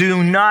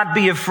 Do not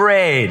be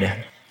afraid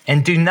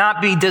and do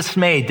not be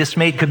dismayed.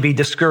 Dismayed could be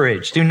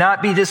discouraged. Do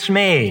not be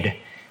dismayed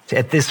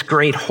at this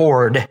great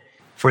horde,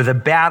 for the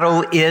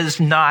battle is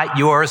not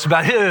yours,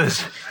 but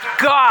whose?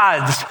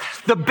 God's.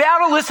 The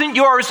battle isn't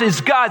yours,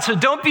 it's God's. So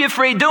don't be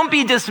afraid. Don't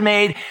be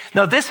dismayed.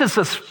 No, this is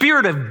the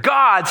Spirit of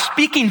God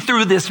speaking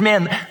through this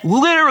man,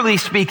 literally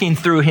speaking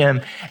through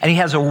him. And he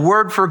has a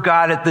word for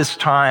God at this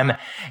time.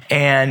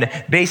 And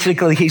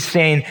basically he's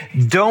saying,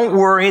 don't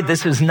worry.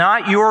 This is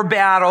not your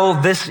battle.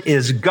 This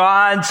is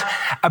God's.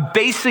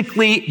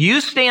 Basically,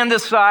 you stand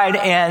aside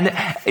and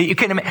you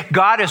can imagine,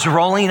 God is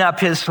rolling up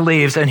his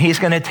sleeves and he's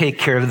going to take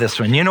care of this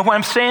one. You know what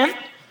I'm saying?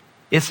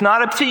 It's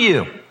not up to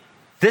you.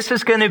 This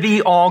is going to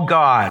be all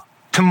God.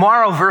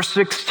 Tomorrow, verse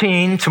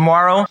 16,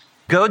 tomorrow,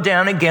 go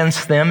down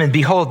against them, and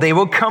behold, they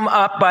will come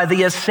up by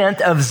the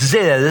ascent of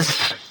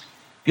Ziz.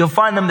 You'll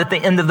find them at the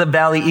end of the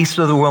valley east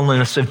of the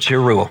wilderness of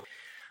Jeruel.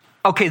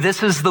 Okay,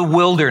 this is the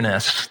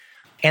wilderness.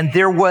 And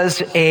there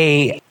was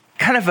a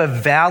kind of a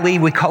valley,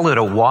 we call it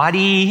a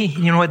wadi.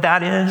 You know what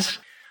that is?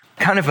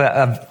 Kind of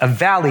a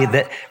valley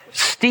that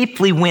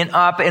steeply went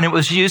up, and it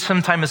was used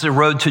sometimes as a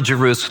road to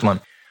Jerusalem.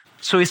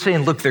 So he's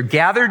saying, look, they're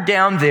gathered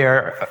down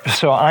there.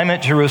 So I'm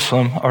at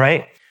Jerusalem, all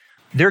right?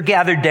 They're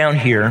gathered down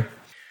here.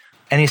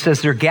 And he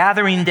says they're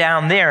gathering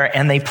down there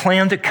and they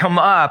plan to come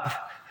up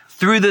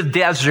through the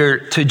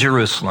desert to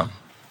Jerusalem.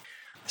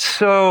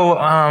 So,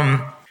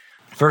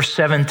 verse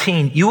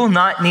 17, you will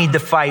not need to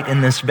fight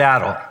in this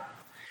battle.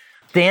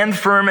 Stand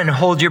firm and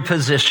hold your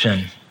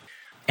position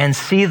and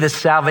see the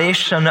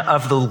salvation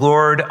of the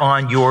Lord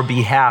on your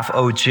behalf,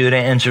 O Judah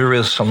and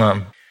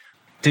Jerusalem.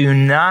 Do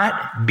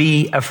not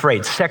be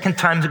afraid. Second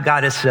time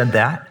God has said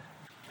that.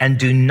 And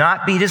do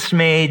not be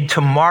dismayed.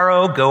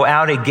 Tomorrow go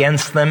out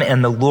against them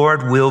and the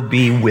Lord will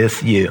be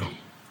with you.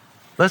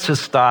 Let's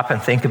just stop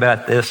and think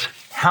about this.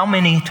 How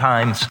many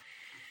times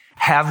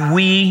have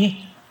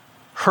we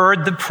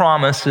heard the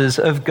promises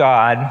of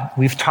God?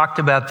 We've talked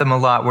about them a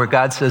lot where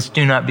God says,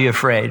 do not be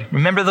afraid.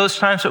 Remember those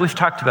times that we've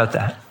talked about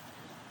that?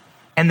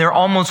 And they're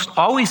almost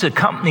always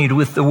accompanied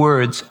with the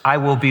words, I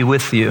will be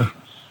with you.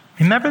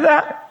 Remember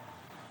that?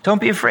 Don't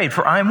be afraid,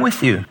 for I am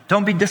with you.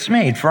 Don't be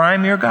dismayed, for I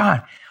am your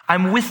God.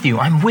 I'm with you.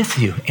 I'm with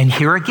you. And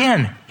here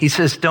again, he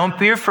says, don't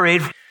be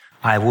afraid.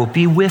 I will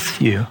be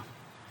with you.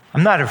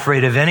 I'm not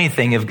afraid of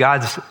anything if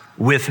God's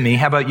with me.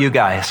 How about you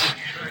guys?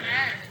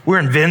 We're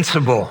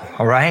invincible,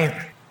 all right?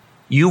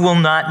 You will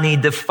not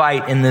need to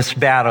fight in this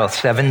battle.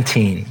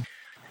 17.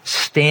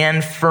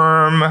 Stand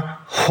firm,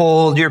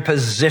 hold your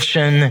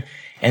position,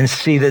 and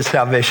see the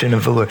salvation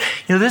of the Lord.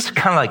 You know, this is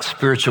kind of like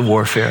spiritual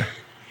warfare.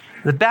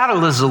 The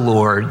battle is the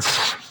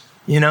Lord's.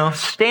 You know,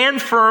 stand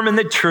firm in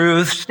the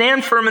truth,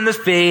 stand firm in the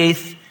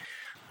faith,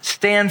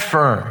 stand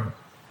firm.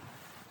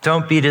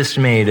 Don't be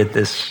dismayed at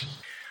this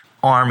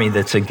army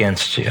that's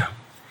against you.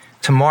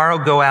 Tomorrow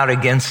go out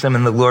against them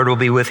and the Lord will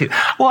be with you.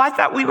 Well, I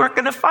thought we weren't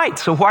going to fight,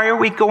 so why are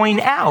we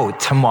going out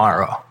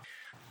tomorrow?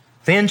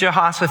 Then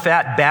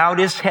Jehoshaphat bowed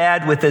his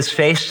head with his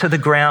face to the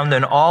ground,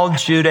 and all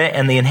Judah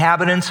and the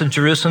inhabitants of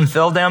Jerusalem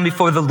fell down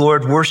before the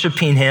Lord,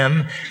 worshiping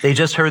him. They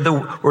just heard the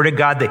word of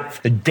God.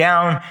 They're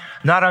down,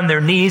 not on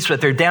their knees,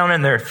 but they're down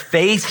on their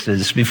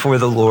faces before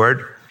the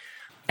Lord.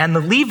 And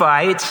the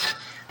Levites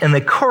and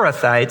the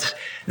Korathites,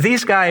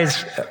 these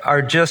guys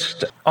are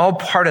just all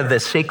part of the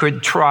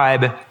sacred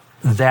tribe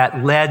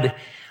that led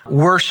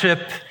worship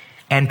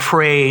and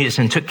praise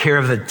and took care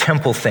of the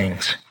temple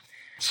things.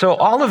 So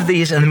all of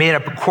these, and they made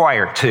up a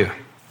choir too.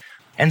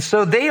 And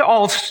so they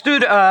all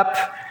stood up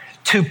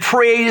to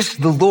praise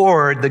the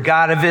Lord, the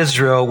God of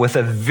Israel, with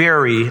a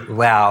very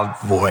loud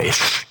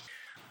voice.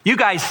 You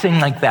guys sing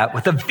like that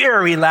with a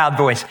very loud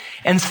voice.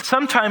 And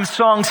sometimes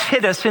songs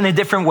hit us in a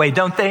different way,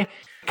 don't they?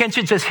 Can't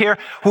you just hear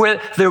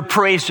where the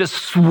praise just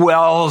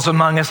swells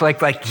among us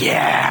like,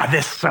 yeah,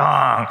 this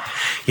song,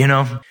 you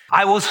know?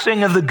 I will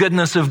sing of the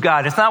goodness of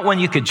God. It's not one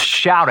you could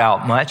shout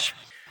out much.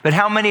 But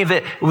how many of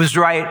it was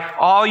right?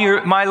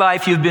 My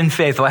life, you've been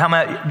faithful. How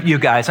about you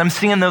guys? I'm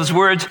singing those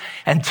words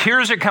and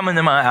tears are coming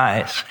to my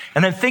eyes.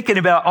 And I'm thinking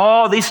about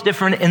all these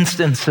different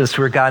instances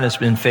where God has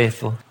been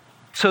faithful.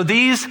 So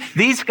these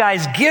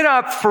guys get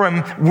up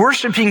from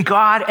worshiping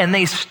God and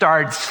they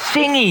start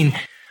singing,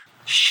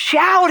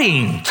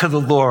 shouting to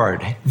the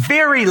Lord.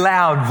 Very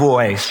loud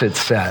voice, it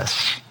says.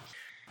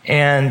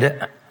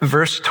 And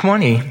verse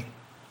 20,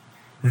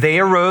 they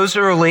arose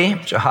early,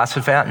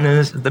 Jehoshaphat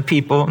and the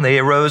people, they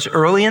arose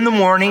early in the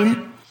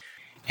morning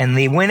and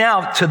they went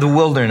out to the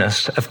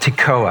wilderness of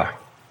Tekoa.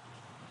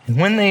 And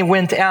when they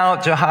went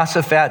out,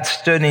 Jehoshaphat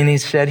stood and he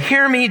said,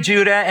 hear me,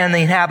 Judah and the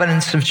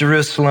inhabitants of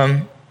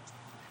Jerusalem.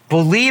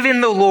 Believe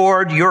in the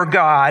Lord your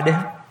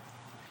God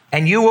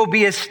and you will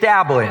be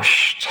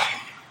established.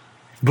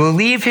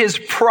 Believe his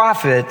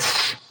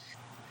prophets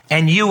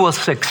and you will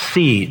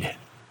succeed.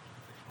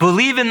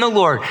 Believe in the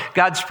Lord.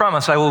 God's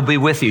promise, I will be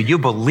with you. You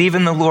believe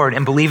in the Lord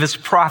and believe his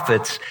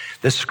prophets,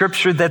 the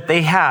scripture that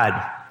they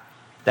had.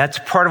 That's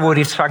part of what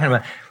he's talking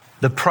about.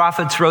 The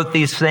prophets wrote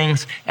these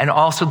things and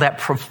also that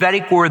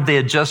prophetic word they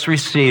had just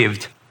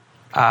received.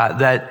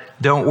 that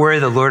don't worry,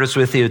 the Lord is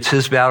with you. It's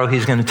his battle.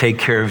 He's going to take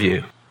care of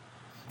you.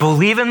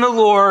 Believe in the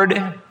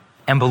Lord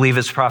and believe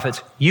his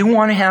prophets. You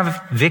want to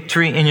have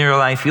victory in your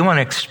life. You want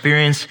to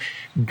experience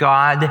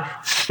God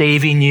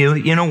saving you.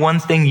 You know, one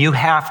thing you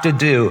have to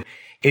do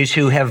is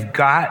you have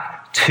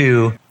got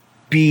to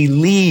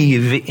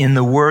believe in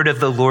the word of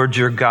the Lord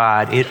your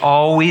God. It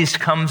always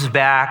comes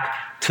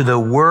back to the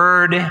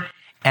word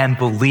and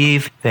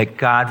believe that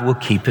God will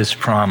keep his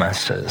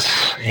promises.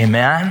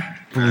 Amen?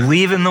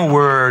 Believe in the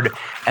word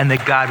and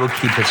that God will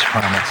keep his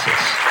promises.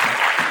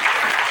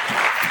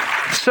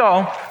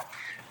 So,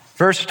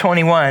 verse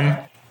 21,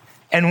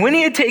 and when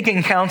he had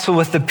taken counsel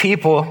with the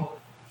people,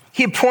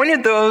 he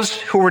appointed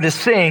those who were to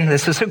sing,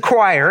 this is a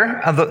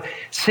choir,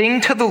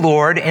 sing to the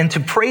Lord and to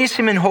praise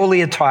him in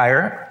holy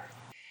attire.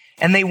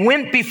 And they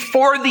went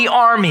before the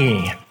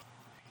army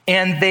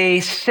and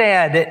they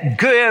said,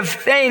 give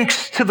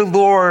thanks to the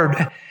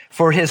Lord,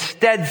 for his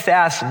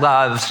steadfast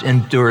love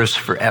endures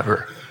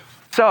forever.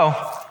 So,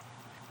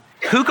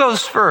 who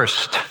goes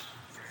first?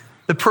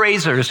 The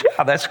praisers.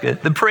 Yeah, that's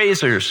good. The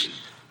praisers,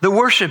 the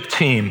worship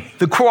team,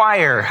 the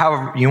choir,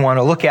 however you want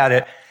to look at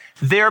it,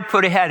 they're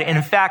put ahead.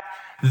 In fact,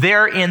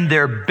 they're in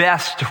their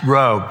best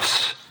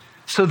robes.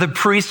 So the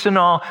priests and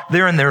all,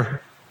 they're in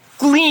their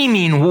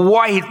gleaming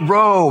white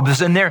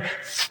robes and they're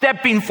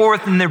stepping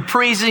forth and they're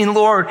praising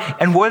Lord.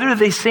 And what are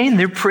they saying?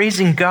 They're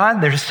praising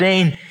God. They're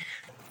saying,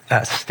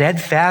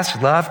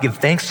 steadfast love, give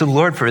thanks to the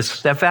Lord for his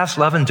steadfast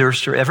love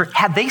endures forever.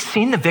 Had they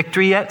seen the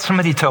victory yet?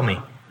 Somebody tell me.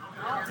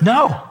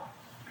 No.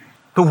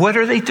 But what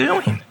are they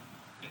doing?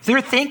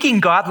 They're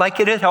thanking God like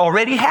it had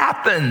already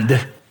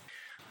happened.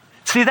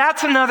 See,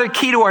 that's another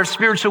key to our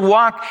spiritual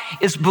walk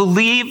is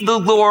believe the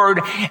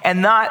Lord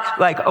and not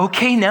like,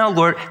 okay, now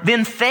Lord,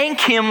 then thank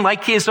him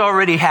like he has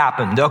already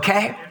happened,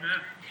 okay?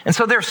 And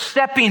so they're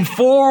stepping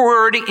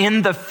forward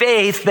in the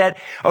faith that,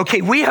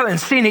 okay, we haven't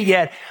seen it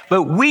yet,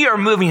 but we are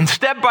moving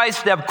step by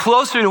step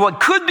closer to what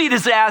could be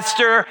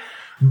disaster,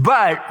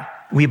 but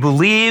we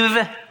believe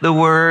the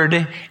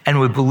word and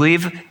we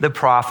believe the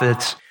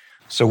prophets.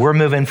 So we're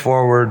moving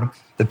forward.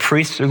 The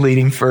priests are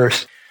leading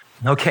first.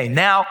 Okay,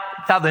 now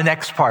the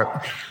next part.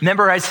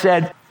 Remember I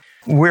said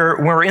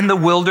we're in the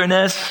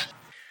wilderness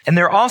and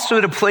they're also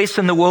at a place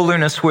in the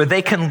wilderness where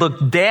they can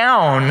look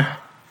down.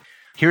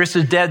 Here's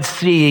the Dead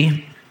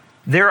Sea.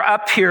 They're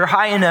up here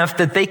high enough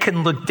that they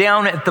can look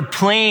down at the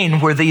plain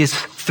where these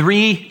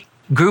three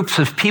groups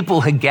of people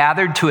had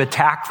gathered to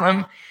attack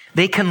them.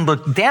 They can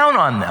look down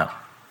on them.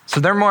 So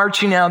they're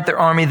marching out their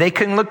army. They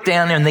can look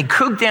down and they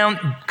could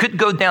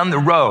go down the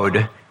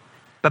road.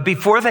 But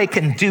before they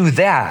can do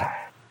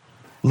that,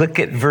 look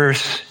at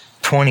verse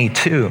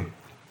 22.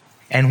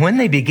 And when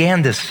they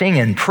began to sing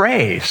and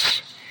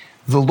praise,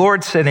 the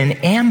Lord set an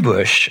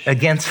ambush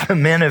against the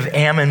men of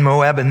Ammon,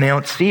 Moab, and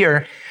Mount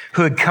Seir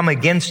who had come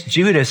against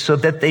Judah so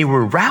that they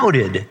were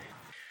routed.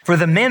 For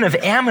the men of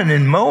Ammon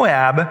and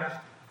Moab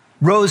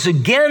rose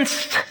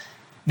against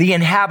the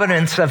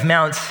inhabitants of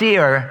Mount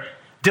Seir,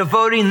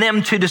 devoting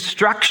them to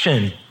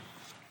destruction.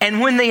 And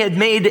when they had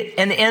made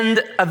an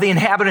end of the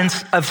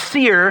inhabitants of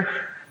Seir,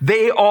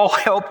 they all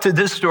helped to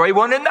destroy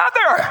one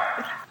another.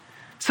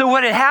 So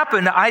what had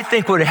happened, I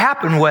think what had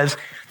happened was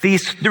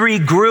these three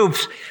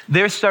groups,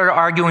 they started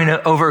arguing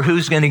over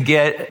who's going to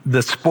get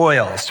the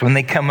spoils. When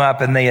they come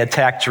up and they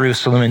attack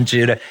Jerusalem and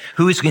Judah,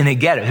 who's going to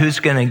get it? Who's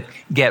going to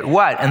get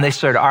what? And they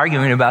started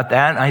arguing about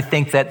that. And I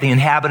think that the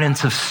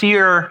inhabitants of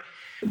Seir,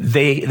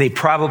 they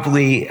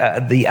probably,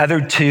 the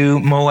other two,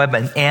 Moab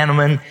and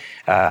Ammon,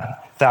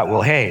 thought,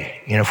 well,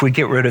 hey, if we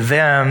get rid of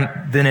them,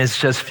 then it's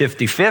just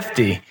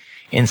 50-50.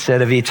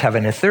 Instead of each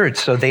having a third.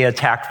 So they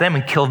attacked them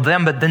and killed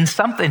them. But then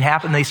something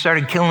happened. They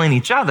started killing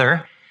each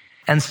other.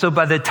 And so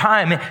by the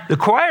time the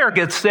choir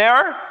gets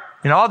there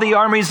and all the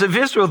armies of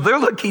Israel, they're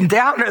looking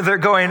down and they're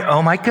going,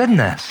 oh my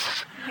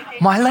goodness,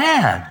 my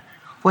land,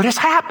 what has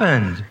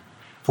happened?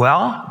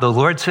 Well, the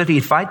Lord said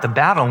he'd fight the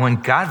battle. When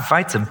God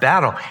fights a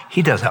battle,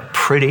 he does a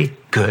pretty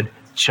good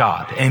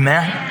job.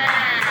 Amen?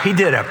 He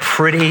did a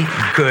pretty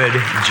good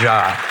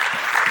job.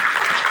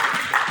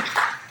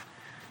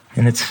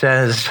 And it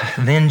says,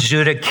 then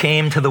Judah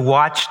came to the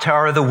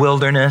watchtower of the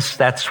wilderness.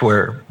 That's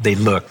where they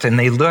looked. And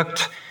they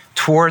looked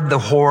toward the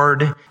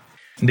horde.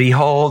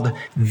 Behold,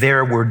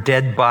 there were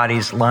dead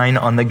bodies lying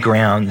on the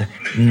ground.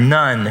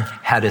 None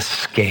had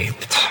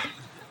escaped.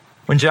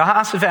 When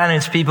Jehoshaphat and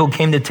his people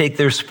came to take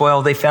their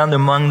spoil, they found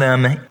among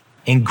them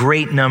in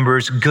great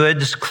numbers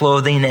goods,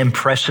 clothing, and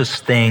precious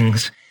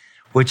things,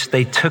 which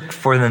they took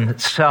for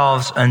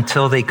themselves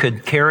until they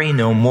could carry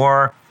no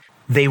more.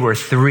 They were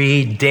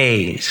 3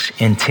 days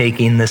in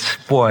taking the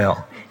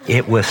spoil.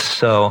 It was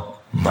so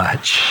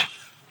much.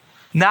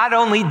 Not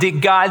only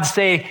did God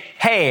say,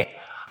 hey,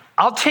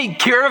 I'll take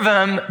care of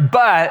them,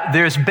 but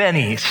there's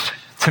bennies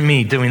to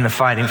me doing the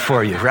fighting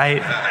for you,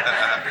 right?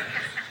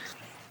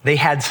 They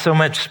had so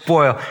much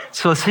spoil.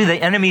 So see,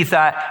 the enemy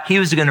thought he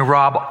was going to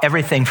rob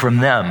everything from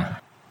them.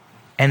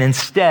 And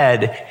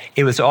instead,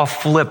 it was all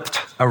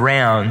flipped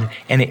around,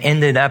 and it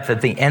ended up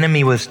that the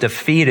enemy was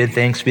defeated,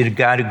 thanks be to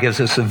God who gives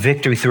us the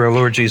victory through our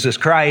Lord Jesus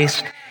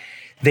Christ.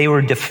 They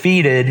were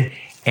defeated,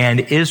 and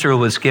Israel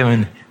was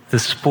given the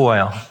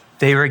spoil.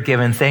 They were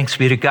given, thanks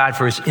be to God,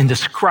 for his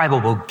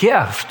indescribable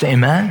gift.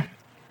 Amen?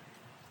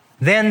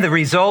 Then the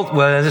result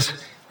was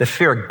the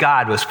fear of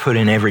God was put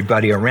in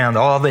everybody around,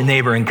 all the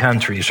neighboring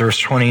countries. Verse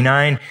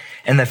 29,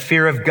 and the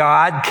fear of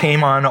God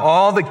came on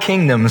all the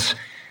kingdoms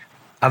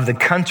of the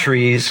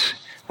countries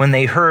when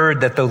they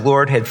heard that the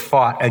Lord had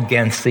fought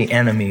against the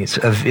enemies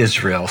of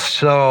Israel.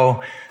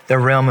 So the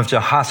realm of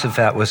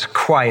Jehoshaphat was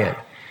quiet,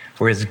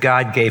 whereas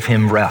God gave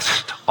him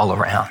rest all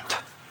around.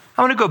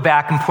 I want to go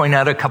back and point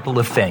out a couple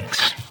of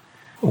things.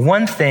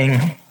 One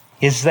thing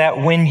is that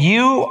when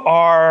you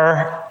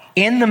are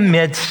in the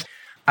midst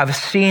of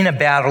seeing a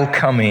battle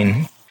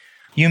coming,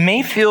 you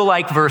may feel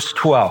like verse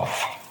 12.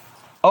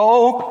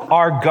 Oh,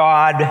 our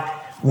God,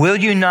 will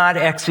you not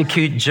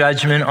execute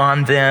judgment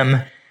on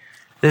them?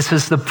 This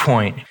is the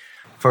point.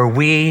 For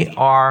we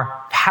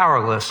are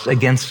powerless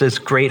against this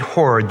great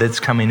horde that's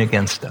coming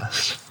against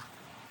us.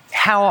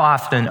 How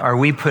often are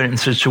we put in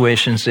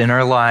situations in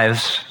our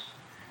lives,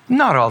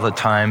 not all the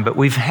time, but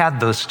we've had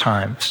those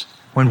times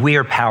when we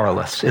are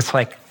powerless. It's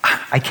like,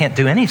 I can't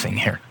do anything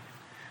here.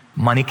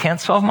 Money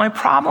can't solve my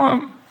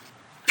problem.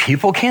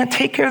 People can't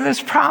take care of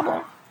this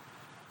problem.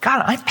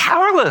 God, I'm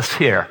powerless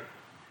here.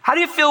 How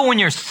do you feel when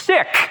you're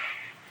sick?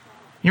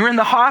 You're in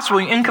the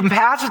hospital, you're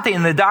incapacitated,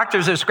 and the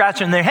doctors are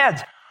scratching their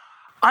heads.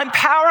 I'm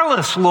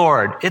powerless,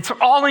 Lord. It's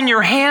all in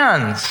your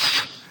hands.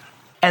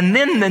 And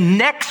then the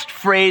next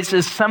phrase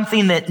is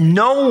something that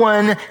no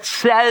one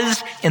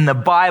says in the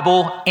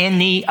Bible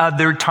any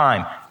other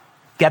time.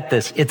 Get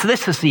this.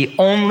 This is the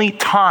only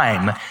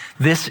time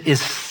this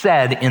is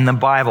said in the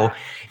Bible.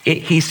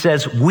 He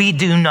says, we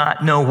do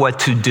not know what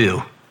to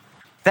do.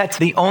 That's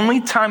the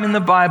only time in the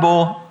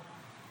Bible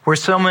where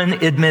someone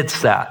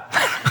admits that.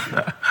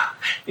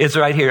 It's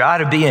right here. It ought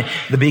to be in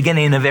the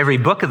beginning of every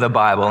book of the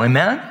Bible.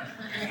 Amen?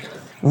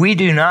 We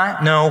do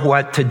not know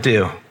what to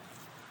do.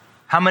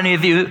 How many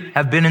of you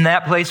have been in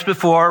that place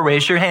before?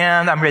 Raise your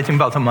hand. I'm raising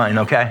both of mine,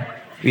 okay?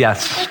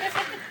 Yes.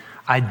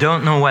 I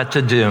don't know what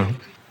to do.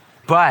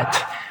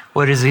 But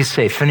what does he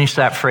say? Finish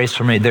that phrase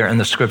for me there in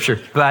the scripture.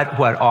 But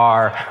what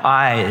our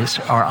eyes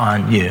are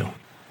on you.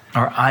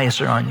 Our eyes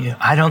are on you.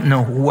 I don't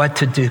know what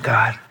to do,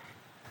 God,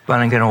 but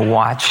I'm going to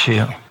watch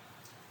you.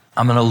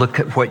 I'm going to look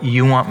at what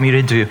you want me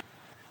to do.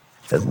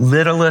 The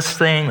littlest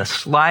thing, the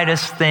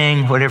slightest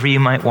thing, whatever you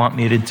might want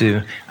me to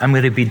do, I'm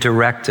going to be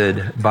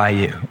directed by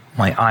you.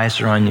 My eyes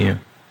are on you.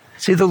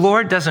 See, the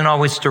Lord doesn't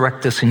always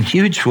direct us in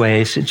huge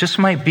ways. It just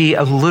might be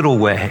a little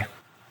way.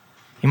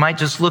 He might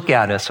just look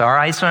at us. Our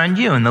eyes are on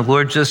you. And the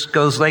Lord just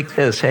goes like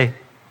this. Hey,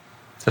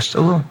 just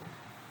a little.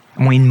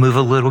 And we move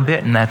a little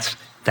bit, and that's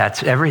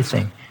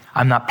everything.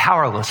 I'm not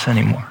powerless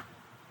anymore.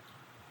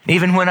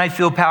 Even when I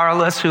feel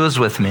powerless, who is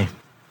with me?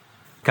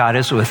 God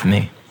is with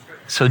me.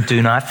 So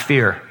do not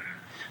fear,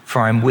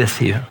 for I'm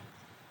with you.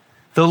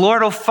 The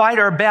Lord will fight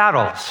our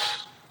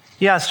battles.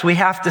 Yes, we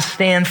have to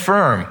stand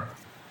firm.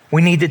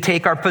 We need to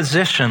take our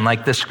position,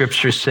 like the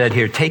scripture said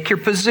here. Take your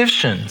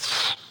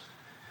positions.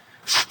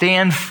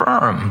 Stand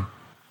firm.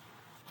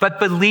 But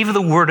believe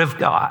the word of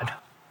God.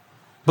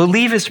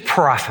 Believe his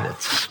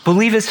prophets.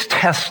 Believe his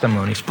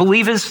testimonies.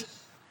 Believe his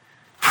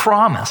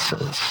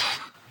promises.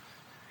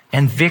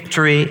 And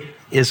victory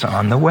is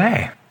on the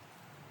way.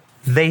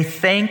 They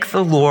thanked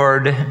the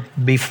Lord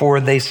before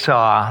they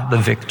saw the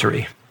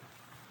victory.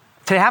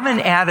 To have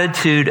an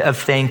attitude of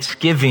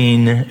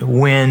thanksgiving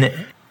when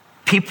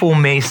people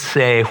may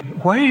say,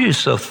 why are you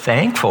so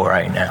thankful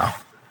right now?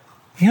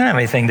 You don't have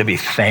anything to be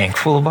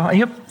thankful about.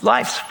 Your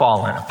life's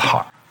falling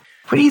apart.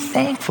 What are you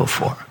thankful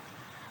for?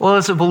 Well,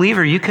 as a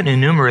believer, you can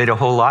enumerate a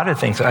whole lot of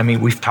things. I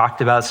mean, we've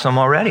talked about some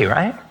already,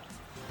 right?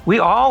 We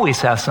always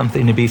have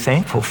something to be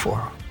thankful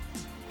for.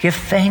 Give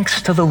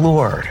thanks to the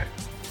Lord,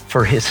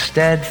 for his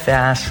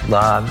steadfast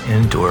love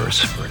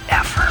endures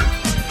forever.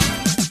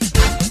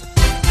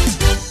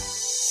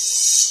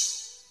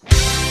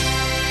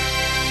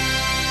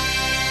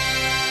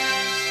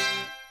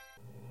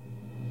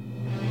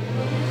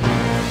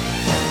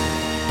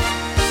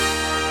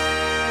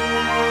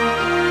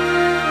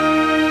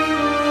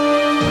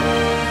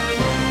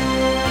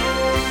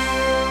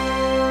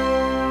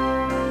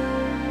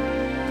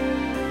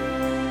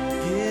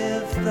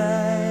 Give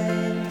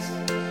thanks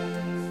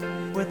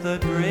with a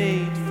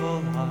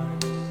grateful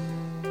heart.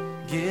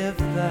 Give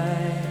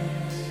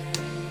thanks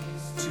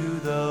to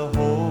the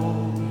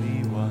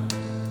Holy One.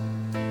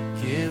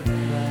 Give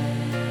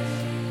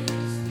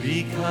thanks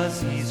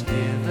because he's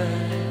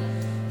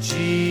given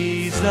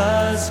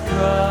Jesus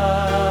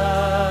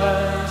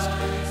Christ,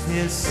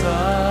 his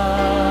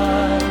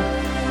Son.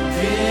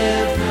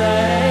 Give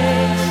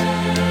thanks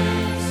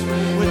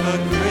with a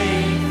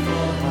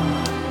grateful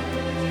heart.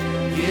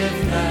 Give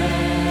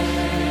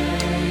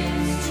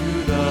thanks to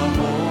the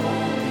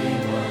Holy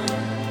One.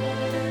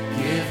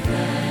 Give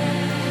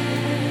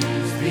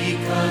thanks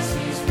because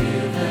he's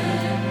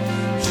given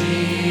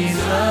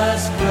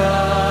Jesus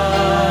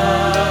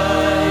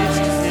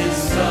Christ, his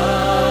Son.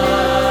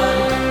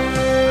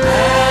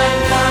 And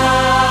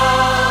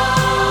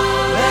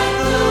now let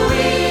the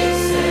weak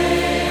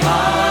say,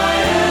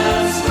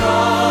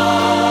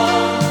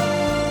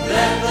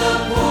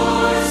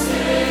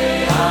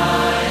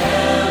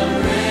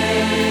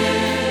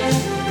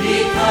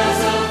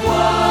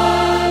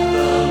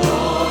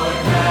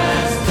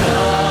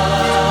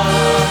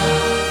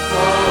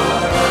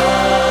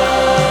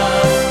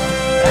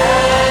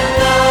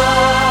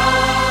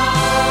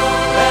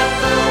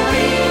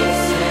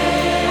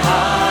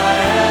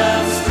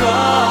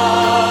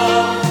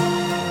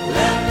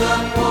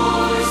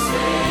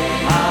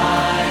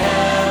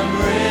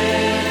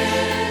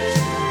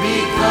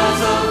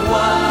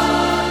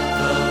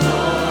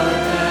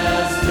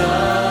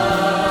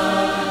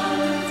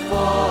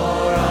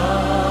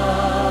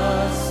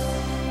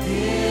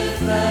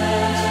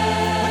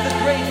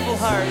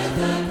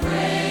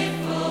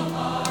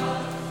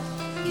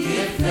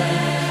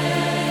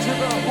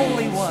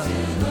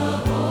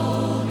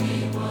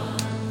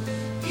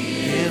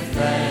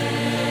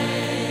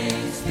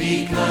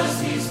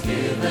 because he's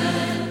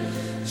given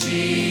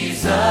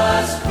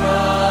Jesus Christ,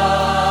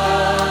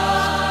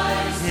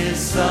 his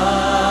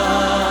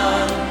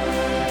Son.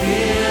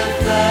 Give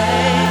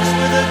thanks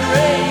with a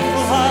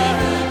grateful heart.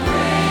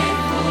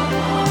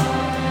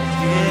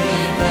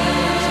 Give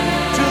thanks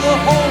to the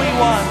Holy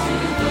One.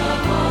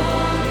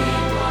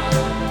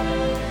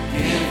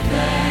 Give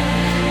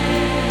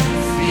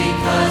thanks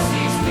because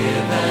he's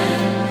given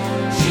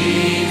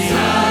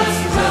Jesus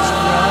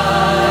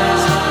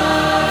Christ,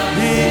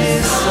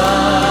 his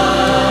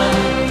Son.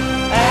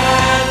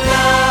 And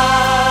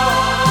now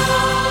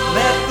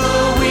let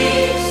the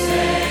weak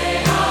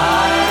say,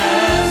 I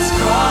am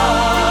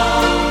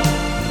strong.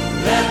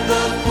 Let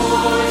the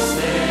poor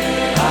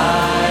say,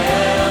 I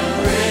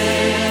am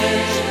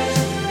rich,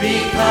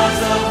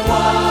 because of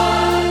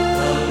what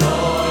the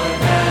Lord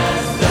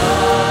has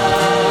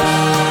done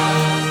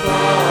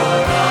for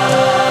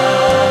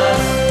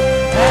us.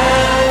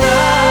 And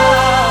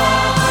now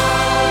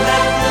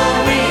let the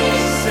weak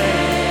say,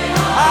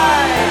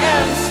 I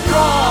am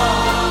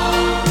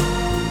strong.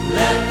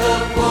 Let the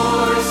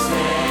poor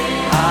say,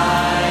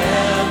 I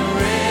am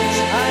rich,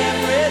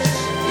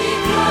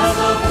 because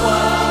of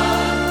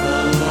what the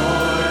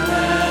Lord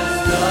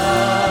has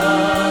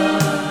done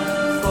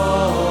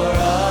for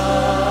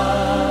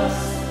us.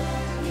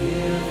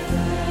 Give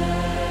thanks.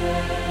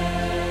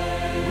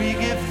 We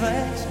give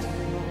thanks to the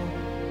Lord.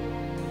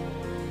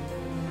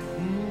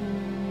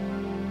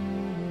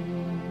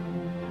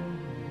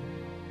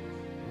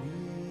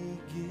 We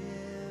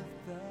give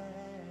thanks.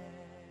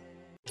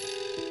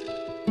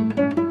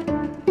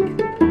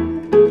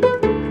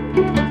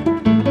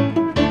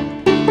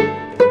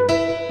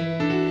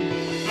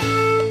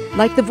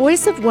 Like the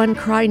voice of one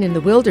crying in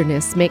the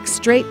wilderness makes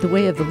straight the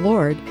way of the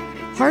Lord,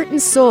 Heart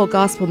and Soul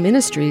Gospel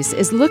Ministries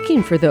is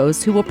looking for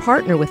those who will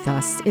partner with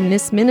us in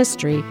this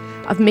ministry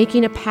of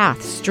making a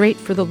path straight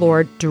for the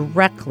Lord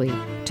directly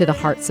to the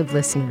hearts of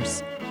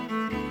listeners.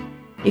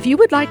 If you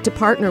would like to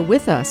partner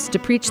with us to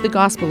preach the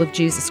gospel of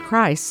Jesus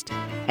Christ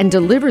and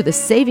deliver the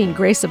saving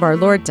grace of our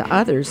Lord to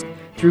others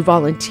through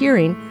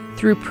volunteering,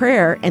 through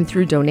prayer, and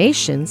through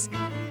donations,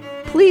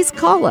 please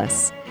call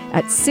us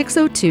at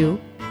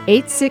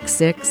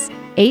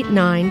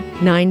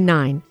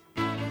 602-866-8999.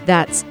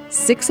 That's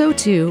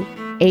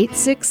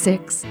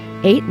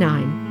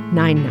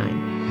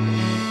 602-866-8999.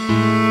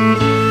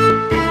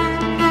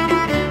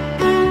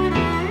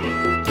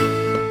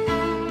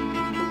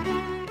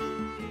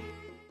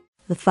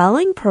 The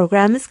following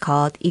program is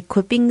called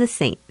Equipping the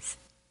Saints.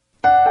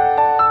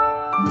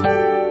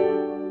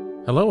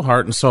 Hello,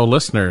 Heart and Soul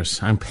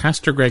listeners. I'm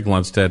Pastor Greg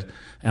Lundstedt,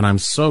 and I'm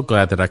so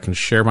glad that I can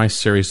share my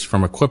series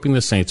from Equipping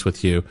the Saints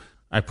with you.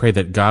 I pray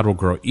that God will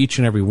grow each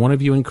and every one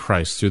of you in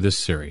Christ through this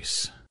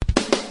series.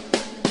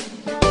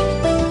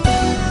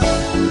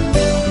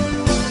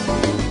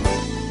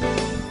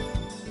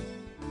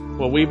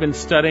 Well, we've been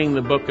studying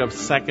the book of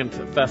 2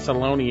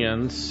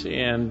 Thessalonians,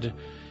 and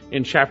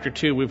in chapter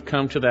 2, we've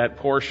come to that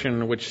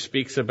portion which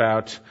speaks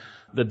about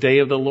the day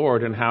of the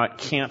Lord and how it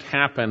can't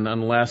happen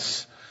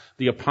unless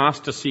the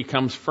apostasy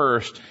comes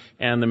first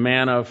and the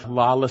man of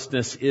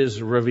lawlessness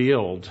is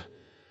revealed.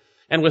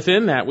 And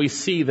within that, we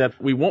see that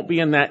we won't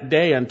be in that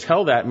day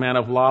until that man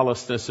of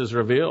lawlessness is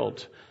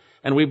revealed.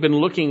 And we've been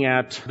looking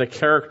at the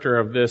character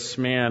of this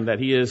man, that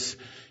he is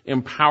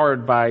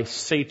empowered by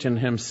Satan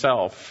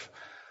himself.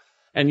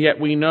 And yet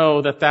we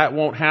know that that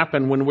won't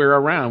happen when we're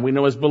around. We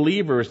know as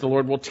believers, the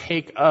Lord will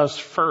take us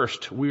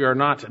first. We are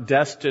not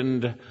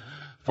destined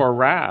for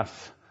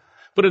wrath.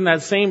 But in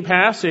that same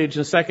passage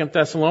in 2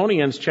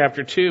 Thessalonians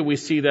chapter 2, we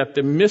see that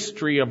the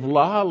mystery of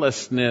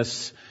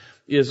lawlessness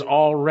is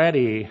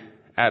already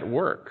at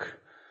work.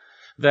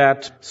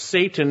 That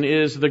Satan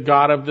is the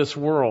god of this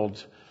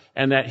world,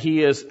 and that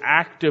he is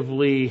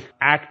actively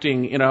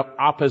acting in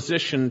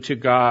opposition to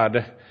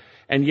God.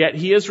 And yet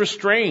he is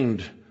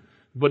restrained,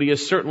 but he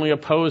is certainly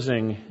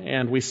opposing,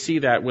 and we see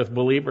that with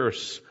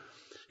believers.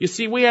 You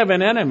see, we have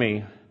an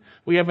enemy.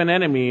 We have an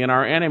enemy, and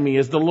our enemy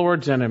is the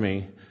Lord's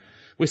enemy.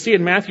 We see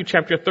in Matthew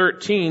chapter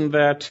 13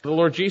 that the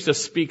Lord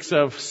Jesus speaks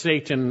of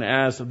Satan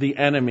as the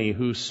enemy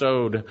who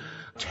sowed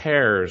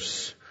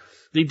tares.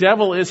 The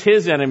devil is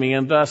his enemy,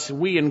 and thus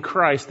we in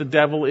Christ, the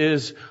devil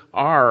is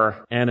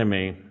our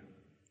enemy.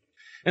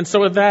 And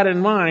so with that in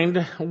mind,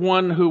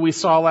 one who we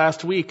saw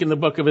last week in the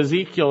book of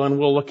Ezekiel, and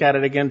we'll look at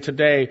it again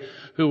today,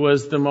 who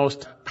was the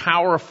most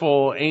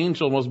powerful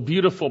angel, most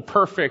beautiful,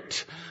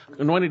 perfect,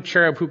 anointed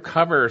cherub who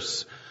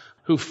covers,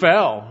 who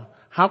fell.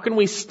 How can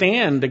we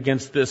stand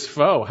against this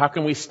foe? How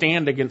can we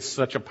stand against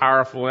such a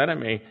powerful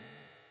enemy?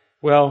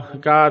 Well,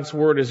 God's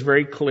word is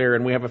very clear,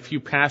 and we have a few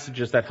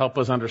passages that help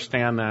us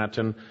understand that,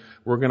 and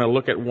we're going to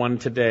look at one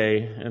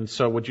today. And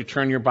so would you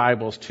turn your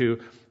Bibles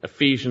to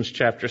Ephesians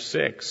chapter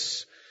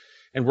 6?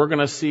 And we're going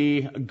to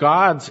see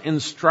God's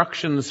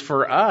instructions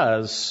for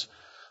us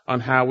on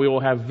how we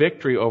will have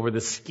victory over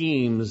the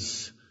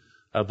schemes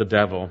of the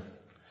devil.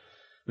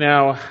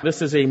 Now,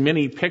 this is a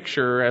mini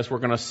picture, as we're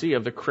going to see,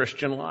 of the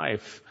Christian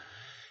life.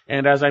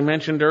 And as I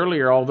mentioned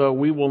earlier, although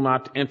we will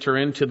not enter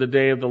into the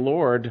day of the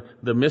Lord,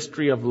 the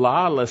mystery of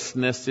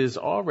lawlessness is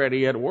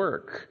already at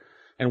work.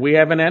 And we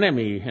have an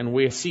enemy, and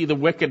we see the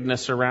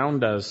wickedness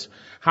around us.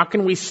 How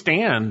can we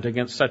stand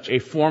against such a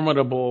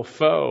formidable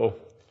foe?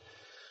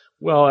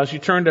 Well, as you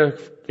turn to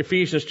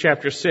Ephesians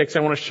chapter 6, I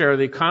want to share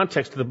the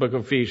context of the book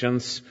of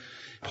Ephesians.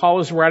 Paul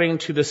is writing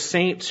to the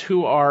saints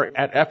who are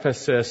at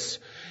Ephesus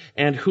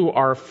and who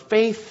are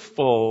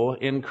faithful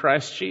in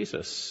Christ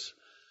Jesus.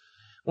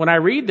 When I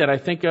read that, I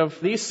think of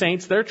these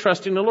saints, they're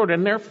trusting the Lord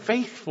and they're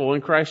faithful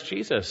in Christ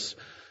Jesus.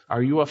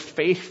 Are you a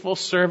faithful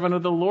servant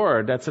of the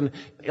Lord? That's an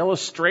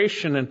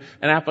illustration and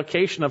an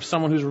application of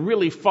someone who's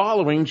really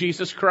following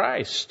Jesus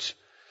Christ,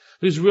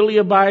 who's really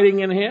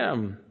abiding in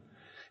Him.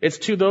 It's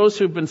to those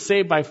who've been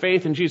saved by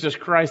faith in Jesus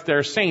Christ,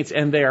 they're saints,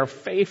 and they are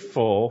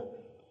faithful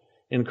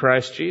in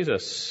Christ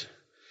Jesus.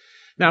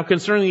 Now,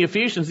 concerning the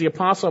Ephesians, the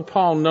Apostle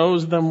Paul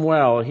knows them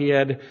well. He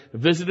had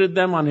visited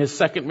them on his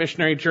second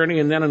missionary journey,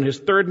 and then on his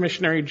third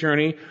missionary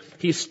journey,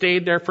 he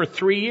stayed there for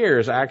 3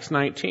 years, Acts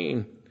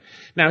 19.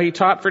 Now, he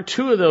taught for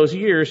 2 of those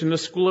years in the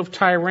school of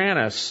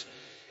Tyrannus,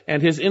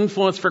 and his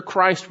influence for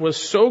Christ was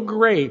so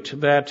great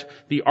that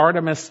the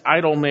Artemis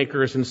idol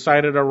makers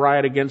incited a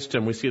riot against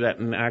him. We see that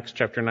in Acts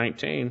chapter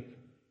 19.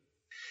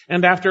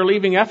 And after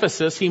leaving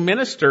Ephesus, he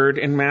ministered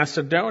in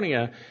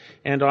Macedonia.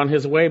 And on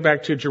his way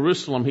back to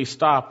Jerusalem, he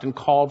stopped and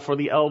called for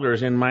the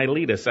elders in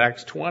Miletus,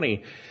 Acts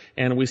 20.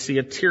 And we see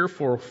a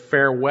tearful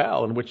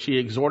farewell in which he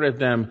exhorted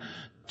them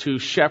to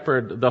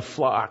shepherd the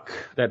flock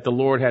that the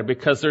Lord had,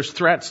 because there's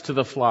threats to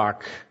the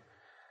flock.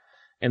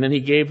 And then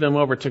he gave them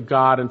over to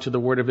God and to the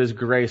word of his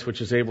grace,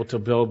 which is able to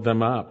build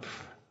them up.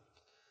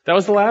 That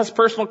was the last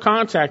personal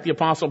contact the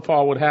Apostle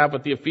Paul would have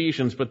with the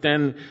Ephesians. But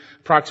then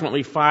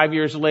approximately 5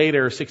 years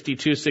later,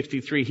 62,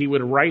 63, he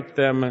would write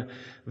them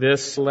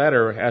this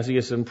letter as he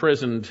is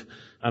imprisoned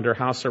under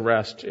house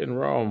arrest in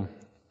Rome.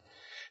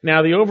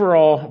 Now, the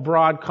overall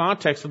broad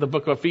context of the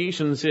book of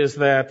Ephesians is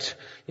that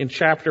in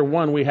chapter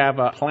 1, we have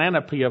a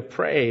panoply of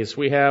praise.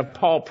 We have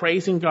Paul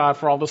praising God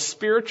for all the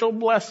spiritual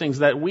blessings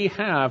that we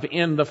have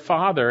in the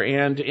Father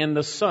and in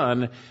the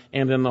Son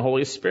and in the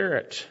Holy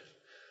Spirit.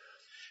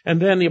 And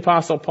then the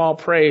Apostle Paul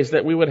prays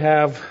that we would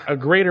have a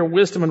greater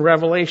wisdom and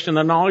revelation,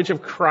 the knowledge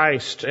of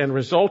Christ, and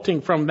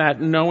resulting from that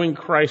knowing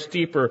Christ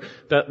deeper,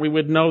 that we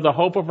would know the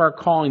hope of our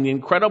calling, the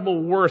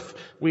incredible worth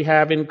we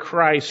have in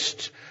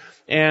Christ,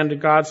 and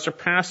God's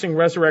surpassing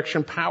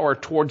resurrection power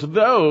towards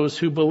those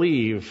who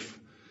believe.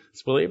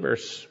 It's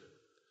believers.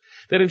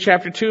 Then in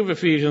chapter 2 of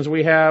Ephesians,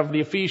 we have the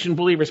Ephesian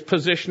believers'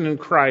 position in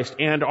Christ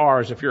and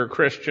ours, if you're a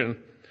Christian.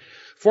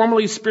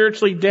 Formerly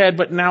spiritually dead,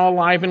 but now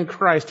alive in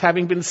Christ,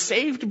 having been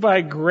saved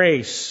by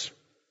grace.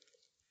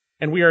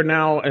 And we are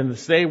now,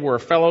 as they were,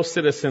 fellow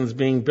citizens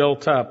being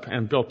built up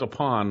and built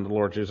upon the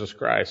Lord Jesus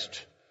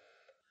Christ.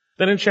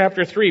 Then in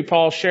chapter 3,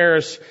 Paul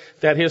shares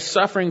that his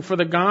suffering for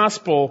the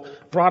gospel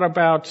brought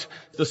about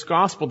this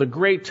gospel, the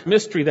great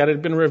mystery that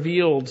had been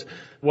revealed,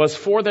 was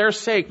for their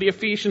sake, the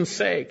Ephesians'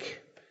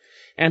 sake.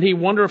 And he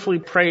wonderfully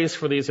prays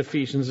for these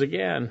Ephesians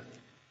again.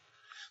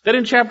 Then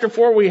in chapter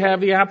 4, we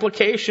have the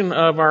application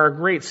of our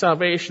great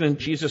salvation in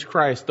Jesus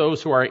Christ,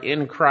 those who are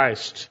in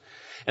Christ,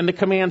 and the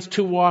commands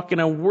to walk in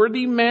a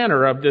worthy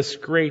manner of this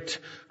great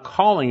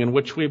calling in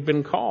which we've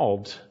been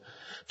called,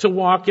 to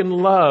walk in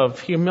love,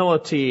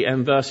 humility,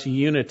 and thus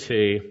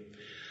unity.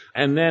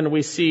 And then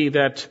we see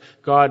that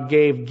God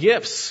gave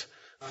gifts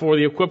for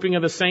the equipping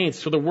of the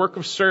saints, for the work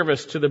of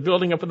service, to the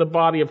building up of the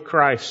body of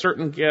Christ,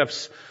 certain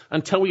gifts,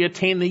 until we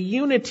attain the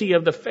unity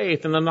of the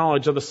faith and the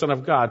knowledge of the Son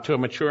of God to a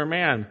mature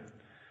man.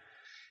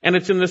 And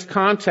it's in this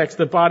context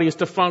the body is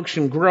to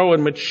function, grow,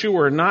 and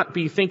mature, not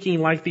be thinking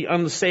like the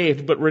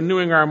unsaved, but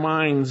renewing our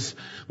minds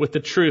with the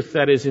truth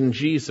that is in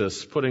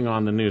Jesus, putting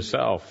on the new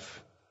self.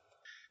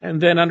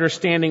 And then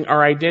understanding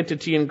our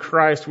identity in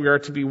Christ, we are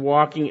to be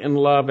walking in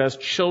love as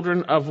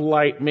children of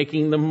light,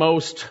 making the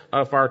most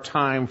of our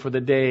time, for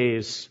the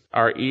days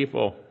are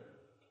evil.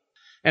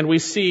 And we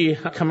see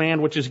a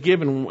command which is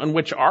given, in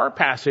which our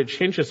passage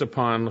hinges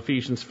upon,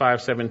 Ephesians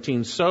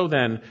 5:17. So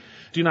then,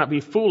 do not be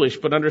foolish,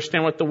 but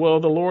understand what the will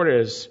of the Lord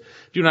is.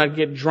 Do not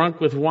get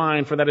drunk with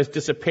wine, for that is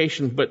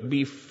dissipation, but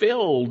be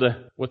filled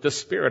with the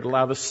Spirit.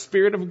 Allow the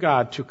Spirit of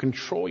God to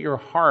control your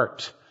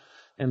heart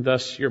and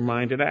thus your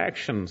mind and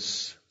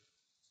actions.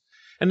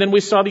 And then we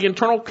saw the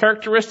internal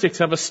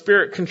characteristics of a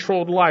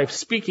Spirit-controlled life: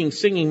 speaking,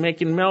 singing,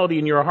 making melody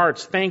in your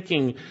hearts,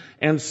 thanking,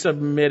 and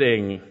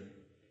submitting.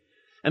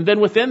 And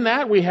then within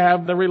that, we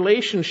have the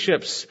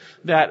relationships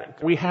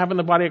that we have in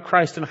the body of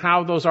Christ and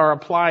how those are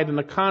applied in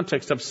the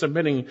context of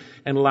submitting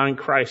and allowing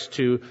Christ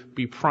to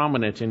be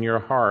prominent in your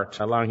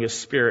heart, allowing His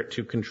Spirit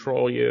to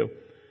control you.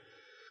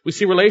 We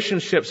see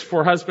relationships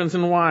for husbands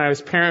and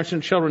wives, parents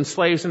and children,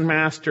 slaves and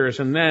masters,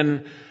 and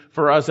then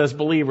for us as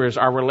believers,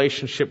 our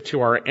relationship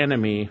to our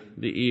enemy,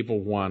 the evil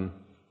one.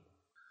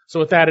 So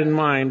with that in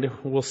mind,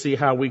 we'll see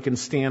how we can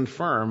stand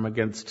firm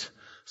against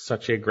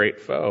such a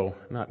great foe,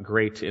 not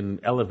great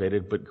in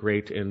elevated, but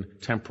great in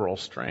temporal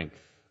strength.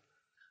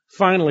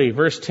 Finally,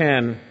 verse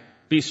 10,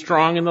 be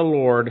strong in the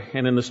Lord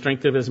and in the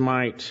strength of His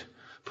might.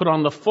 Put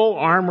on the full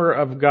armor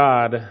of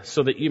God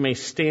so that you may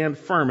stand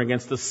firm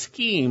against the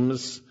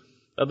schemes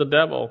of the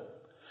devil.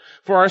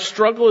 For our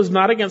struggle is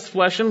not against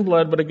flesh and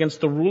blood, but against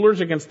the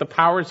rulers, against the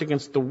powers,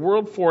 against the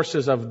world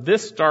forces of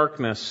this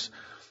darkness,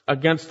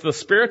 against the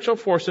spiritual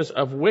forces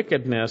of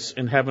wickedness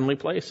in heavenly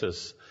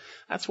places.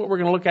 That's what we're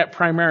going to look at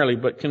primarily,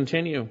 but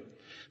continue.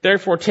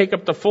 Therefore, take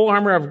up the full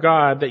armor of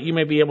God that you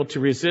may be able to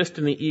resist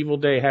in the evil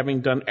day,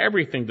 having done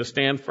everything to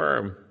stand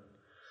firm.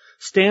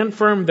 Stand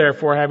firm,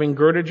 therefore, having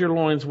girded your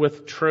loins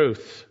with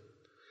truth,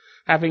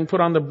 having put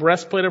on the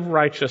breastplate of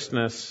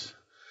righteousness,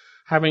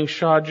 having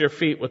shod your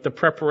feet with the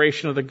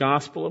preparation of the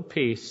gospel of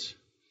peace.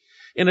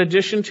 In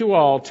addition to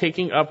all,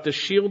 taking up the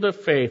shield of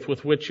faith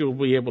with which you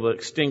will be able to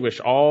extinguish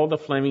all the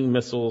flaming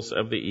missiles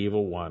of the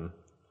evil one.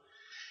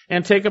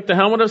 And take up the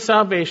helmet of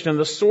salvation and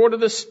the sword of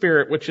the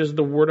Spirit, which is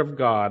the word of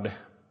God.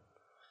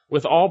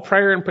 With all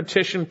prayer and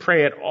petition,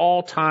 pray at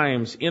all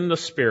times in the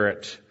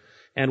Spirit,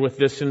 and with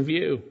this in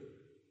view.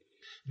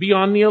 Be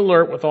on the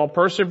alert with all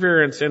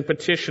perseverance and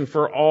petition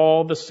for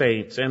all the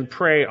saints, and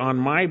pray on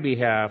my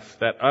behalf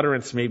that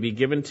utterance may be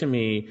given to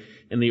me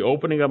in the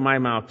opening of my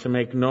mouth to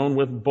make known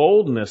with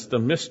boldness the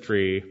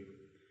mystery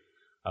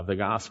of the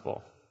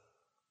gospel.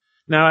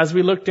 Now, as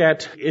we looked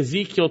at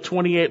Ezekiel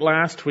 28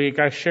 last week,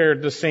 I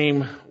shared the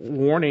same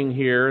warning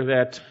here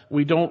that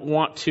we don't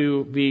want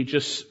to be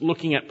just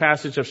looking at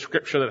passages of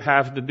Scripture that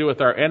have to do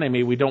with our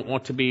enemy. We don't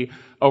want to be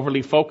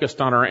overly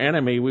focused on our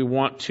enemy. We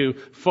want to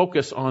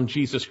focus on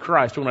Jesus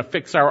Christ. We want to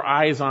fix our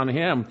eyes on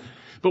Him.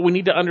 But we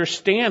need to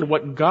understand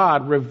what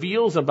God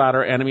reveals about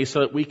our enemy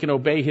so that we can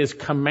obey His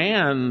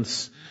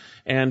commands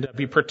and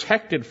be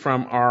protected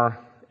from our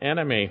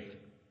enemy.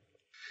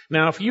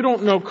 Now, if you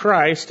don't know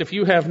Christ, if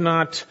you have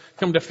not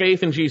come to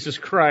faith in Jesus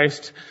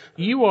Christ,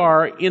 you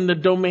are in the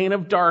domain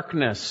of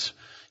darkness.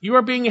 You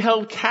are being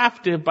held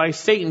captive by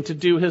Satan to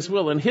do his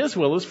will, and his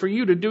will is for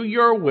you to do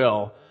your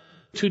will,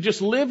 to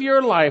just live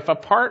your life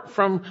apart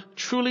from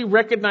truly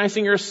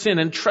recognizing your sin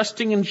and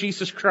trusting in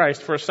Jesus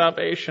Christ for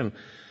salvation,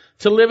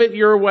 to live it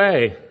your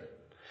way.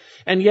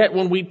 And yet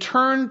when we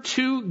turn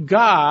to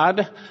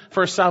God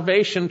for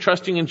salvation,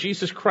 trusting in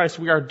Jesus Christ,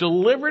 we are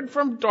delivered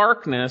from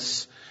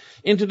darkness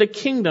into the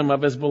kingdom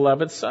of His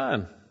beloved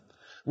Son.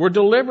 We're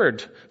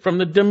delivered from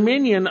the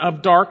dominion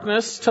of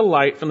darkness to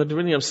light, from the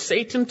dominion of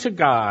Satan to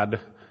God,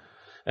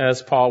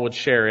 as Paul would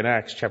share in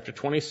Acts chapter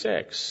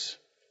 26.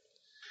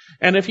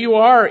 And if you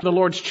are the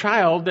Lord's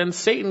child, then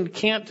Satan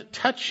can't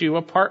touch you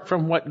apart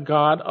from what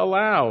God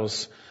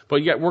allows.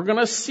 But yet we're going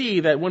to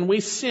see that when we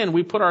sin,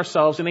 we put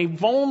ourselves in a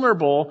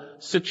vulnerable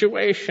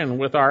situation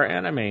with our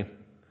enemy.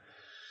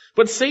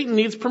 But Satan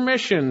needs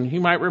permission.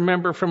 You might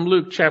remember from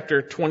Luke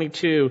chapter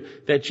 22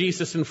 that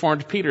Jesus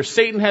informed Peter,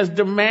 Satan has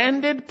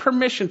demanded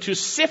permission to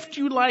sift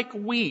you like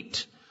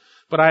wheat.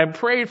 But I have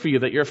prayed for you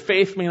that your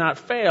faith may not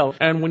fail.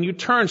 And when you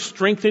turn,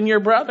 strengthen your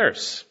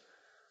brothers.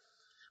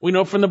 We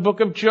know from the book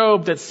of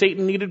Job that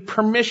Satan needed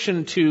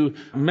permission to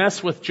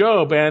mess with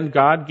Job, and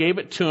God gave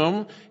it to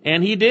him.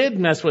 And he did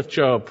mess with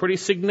Job pretty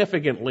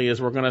significantly,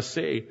 as we're going to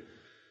see.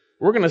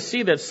 We're going to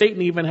see that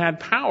Satan even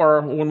had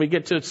power when we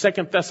get to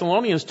 2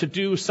 Thessalonians to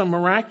do some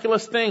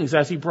miraculous things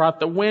as he brought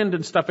the wind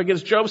and stuff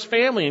against Job's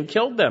family and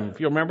killed them, if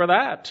you remember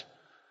that.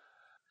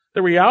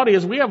 The reality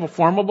is we have a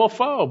formidable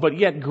foe, but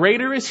yet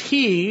greater is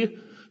He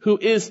who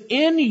is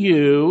in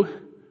you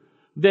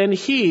than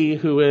he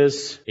who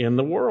is in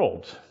the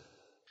world.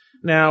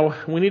 Now,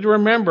 we need to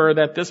remember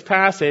that this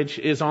passage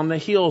is on the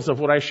heels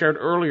of what I shared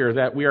earlier,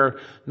 that we are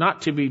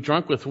not to be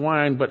drunk with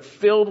wine, but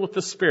filled with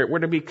the Spirit. We're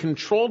to be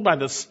controlled by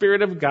the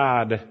Spirit of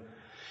God.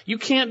 You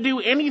can't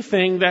do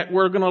anything that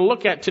we're going to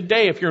look at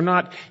today if you're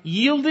not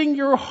yielding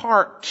your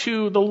heart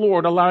to the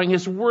Lord, allowing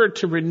His Word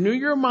to renew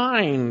your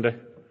mind.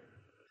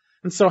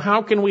 And so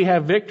how can we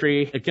have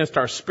victory against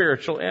our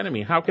spiritual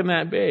enemy? How can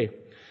that be?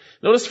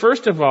 Notice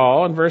first of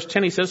all, in verse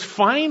 10, he says,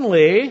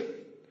 finally,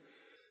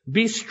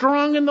 be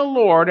strong in the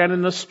Lord and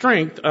in the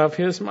strength of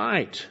His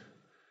might.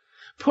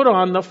 Put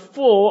on the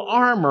full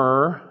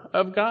armor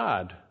of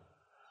God.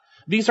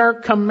 These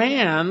are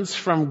commands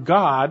from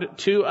God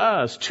to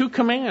us. Two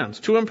commands,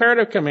 two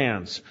imperative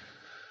commands.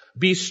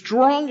 Be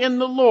strong in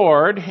the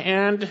Lord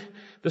and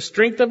the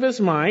strength of His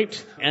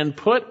might, and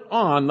put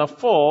on the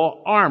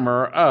full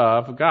armor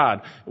of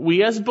God.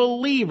 We as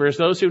believers,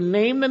 those who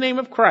name the name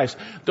of Christ,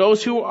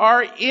 those who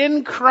are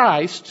in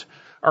Christ,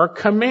 are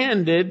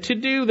commanded to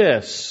do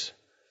this.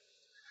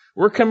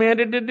 We're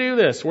commanded to do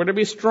this. We're to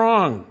be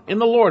strong in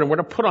the Lord, and we're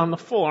to put on the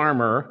full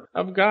armor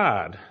of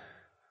God.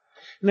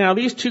 Now,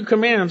 these two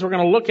commands we're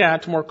going to look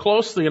at more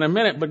closely in a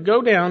minute, but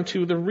go down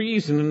to the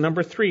reason in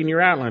number 3 in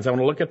your outlines. I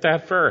want to look at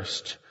that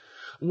first.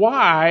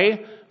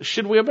 Why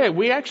should we obey?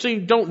 We actually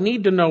don't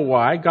need to know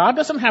why. God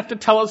doesn't have to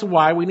tell us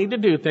why we need to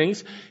do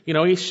things. You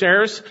know, He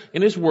shares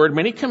in His Word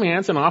many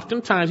commands, and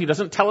oftentimes He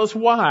doesn't tell us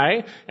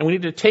why, and we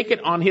need to take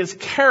it on His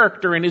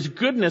character and His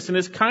goodness and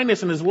His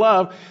kindness and His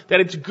love, that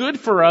it's good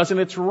for us and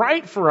it's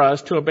right for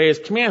us to obey His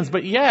commands.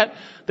 But yet,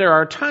 there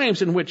are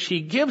times in which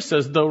He gives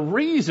us the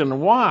reason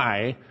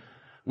why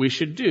we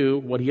should do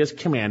what He is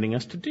commanding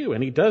us to do,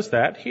 and He does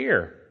that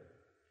here.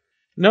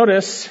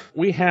 Notice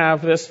we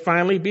have this,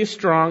 finally be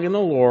strong in the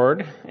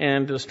Lord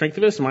and the strength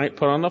of his might,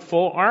 put on the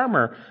full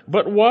armor.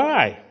 But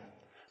why?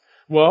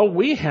 Well,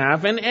 we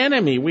have an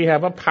enemy. We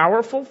have a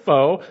powerful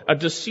foe, a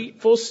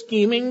deceitful,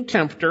 scheming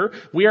tempter.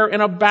 We are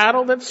in a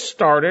battle that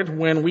started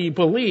when we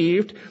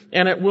believed,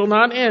 and it will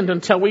not end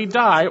until we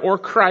die or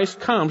Christ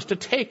comes to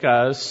take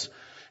us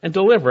and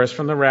deliver us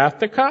from the wrath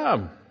to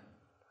come.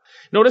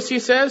 Notice he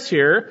says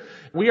here,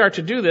 we are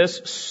to do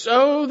this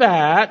so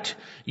that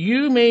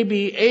you may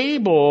be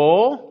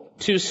able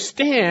to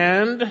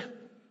stand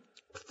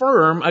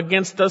firm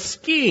against the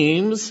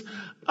schemes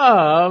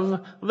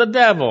of the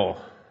devil.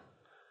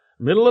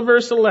 Middle of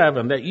verse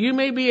 11, that you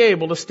may be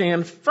able to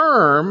stand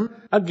firm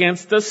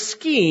against the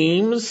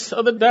schemes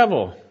of the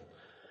devil.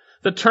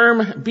 The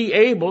term be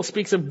able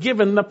speaks of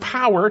given the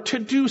power to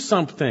do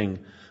something,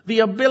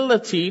 the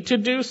ability to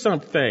do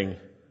something,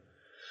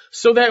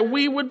 so that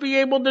we would be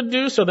able to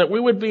do so, that we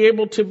would be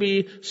able to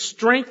be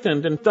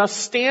strengthened and thus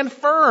stand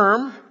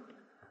firm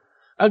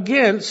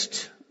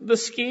against the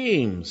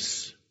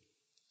schemes.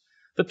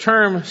 The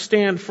term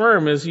stand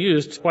firm is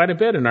used quite a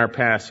bit in our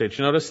passage.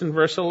 Notice in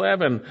verse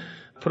 11,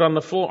 put on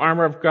the full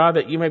armor of God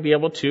that you may be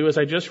able to, as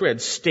I just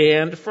read,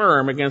 stand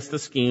firm against the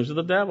schemes of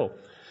the devil.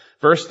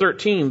 Verse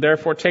 13,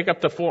 therefore take up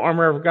the full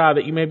armor of God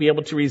that you may be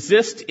able to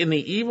resist in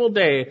the evil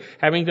day,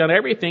 having done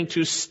everything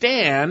to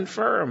stand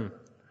firm.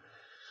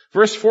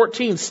 Verse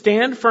 14,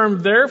 stand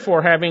firm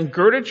therefore, having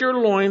girded your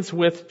loins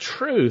with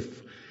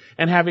truth,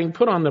 and having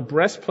put on the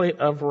breastplate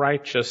of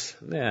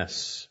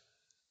righteousness.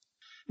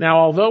 Now,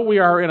 although we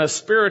are in a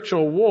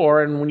spiritual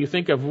war, and when you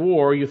think of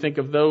war, you think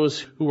of those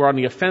who are on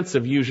the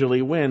offensive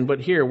usually win, but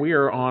here we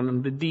are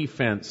on the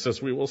defense,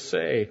 as we will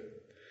say.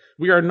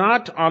 We are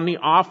not on the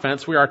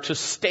offense. We are to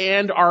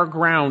stand our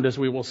ground, as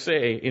we will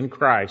say, in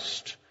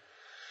Christ.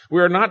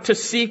 We are not to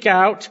seek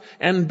out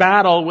and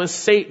battle with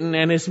Satan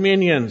and his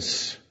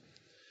minions.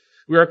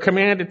 We are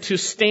commanded to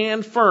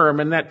stand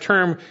firm, and that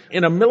term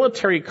in a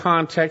military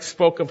context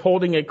spoke of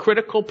holding a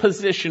critical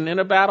position in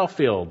a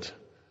battlefield.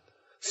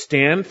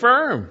 Stand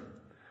firm.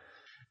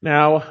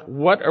 Now,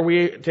 what are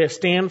we to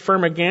stand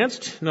firm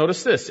against?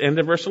 Notice this, end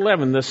of verse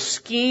 11. The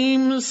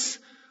schemes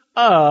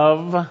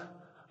of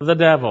the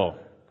devil.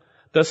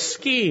 The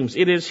schemes.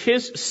 It is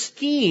his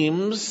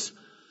schemes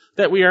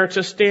that we are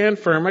to stand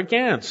firm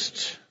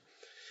against.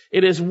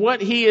 It is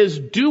what he is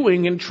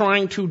doing and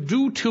trying to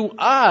do to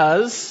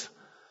us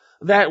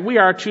that we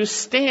are to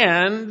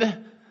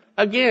stand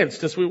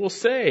against, as we will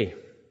say.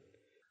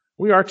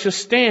 We are to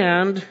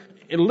stand,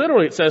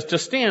 literally it says, to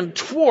stand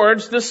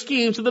towards the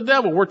schemes of the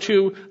devil. We're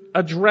to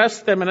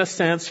address them in a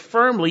sense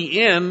firmly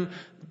in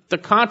the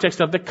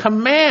context of the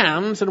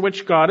commands in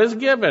which God has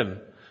given,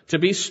 to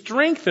be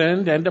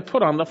strengthened and to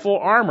put on the full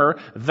armor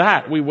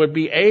that we would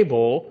be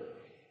able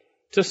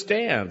to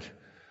stand.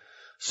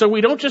 So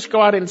we don't just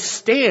go out and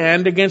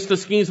stand against the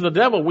schemes of the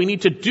devil. We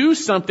need to do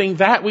something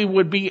that we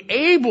would be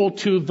able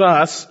to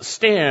thus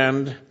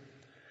stand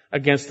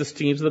against the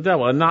schemes of the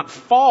devil and not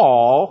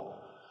fall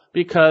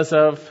because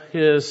of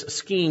his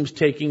schemes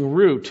taking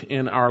root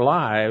in our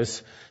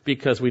lives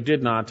because we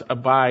did not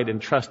abide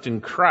and trust in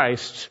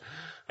Christ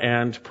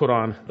and put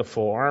on the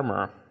full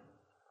armor.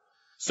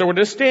 So we're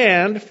to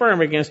stand firm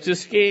against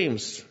his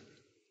schemes.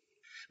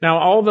 Now,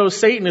 although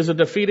Satan is a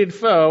defeated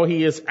foe,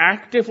 he is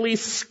actively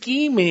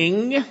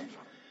scheming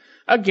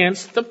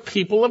against the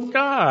people of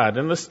God.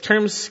 And this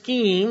term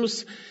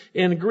schemes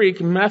in Greek,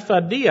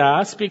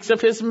 methodia, speaks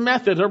of his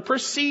method or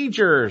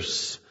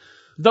procedures,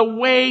 the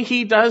way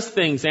he does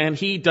things, and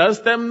he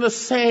does them the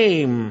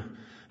same,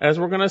 as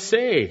we're going to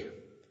say.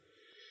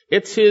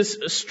 It's his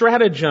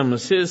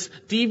stratagems, his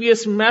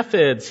devious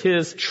methods,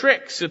 his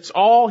tricks. It's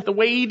all the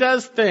way he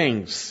does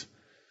things.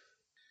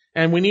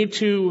 And we need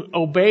to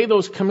obey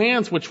those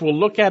commands, which we'll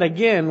look at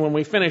again when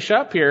we finish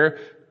up here,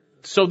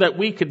 so that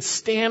we could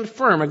stand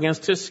firm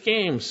against his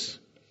schemes.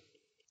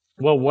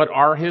 Well, what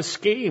are his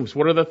schemes?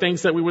 What are the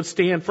things that we would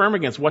stand firm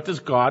against? What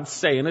does God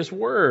say in his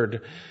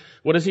word?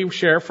 What does he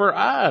share for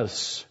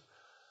us?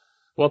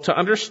 Well, to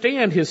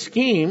understand his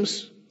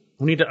schemes,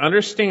 we need to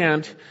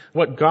understand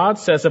what God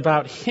says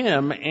about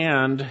him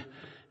and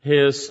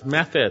his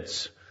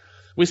methods.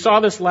 We saw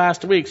this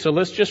last week, so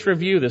let's just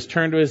review this.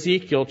 Turn to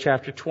Ezekiel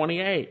chapter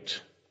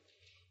 28.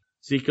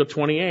 Ezekiel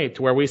 28,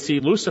 where we see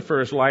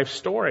Lucifer's life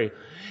story.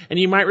 And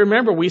you might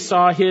remember we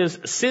saw his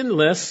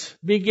sinless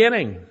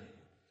beginning.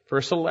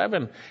 Verse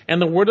 11,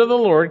 and the word of the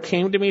Lord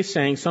came to me,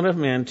 saying, Son of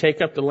man,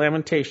 take up the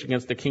lamentation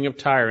against the king of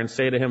Tyre, and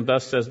say to him,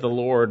 Thus says the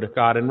Lord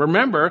God. And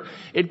remember,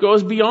 it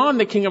goes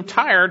beyond the king of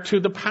Tyre to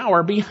the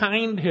power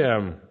behind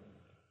him.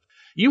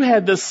 You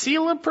had the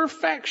seal of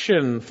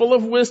perfection, full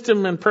of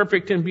wisdom and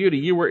perfect in beauty.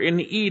 You were in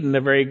Eden, the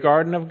very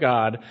garden of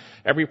God.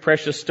 Every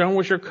precious stone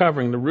was your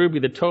covering, the ruby,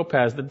 the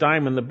topaz, the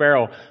diamond, the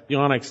beryl, the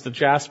onyx, the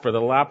jasper, the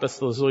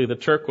lapis lazuli, the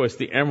turquoise,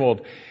 the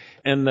emerald,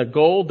 and the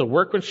gold, the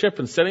workmanship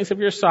and settings of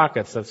your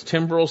sockets, that's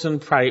timbrels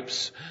and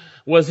pipes,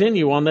 was in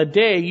you on the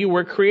day you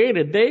were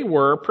created. They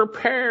were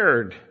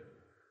prepared.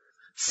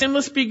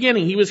 Sinless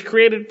beginning. He was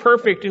created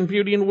perfect in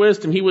beauty and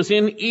wisdom. He was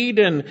in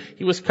Eden.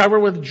 He was covered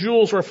with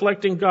jewels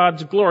reflecting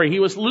God's glory. He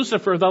was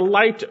Lucifer, the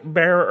light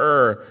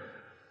bearer.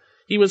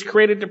 He was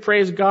created to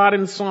praise God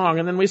in song.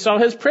 And then we saw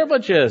his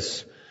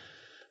privileges.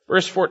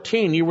 Verse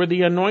 14, you were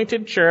the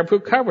anointed cherub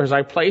who covers.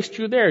 I placed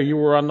you there. You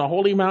were on the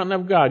holy mountain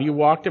of God. You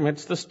walked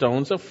amidst the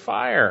stones of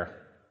fire.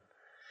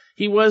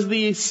 He was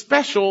the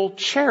special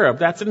cherub.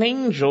 That's an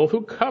angel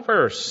who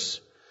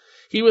covers.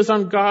 He was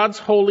on God's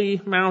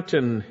holy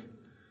mountain.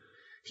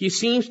 He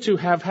seems to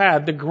have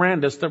had the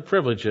grandest of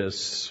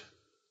privileges.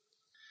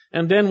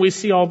 And then we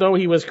see, although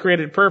he was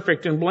created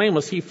perfect and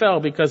blameless, he fell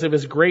because of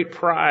his great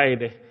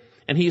pride.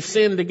 And he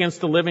sinned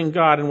against the living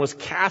God and was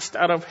cast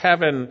out of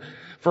heaven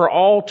for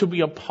all to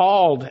be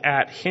appalled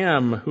at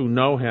him who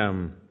know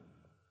him.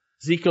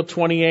 Ezekiel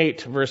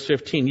 28, verse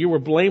 15, you were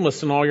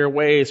blameless in all your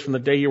ways from the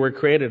day you were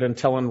created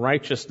until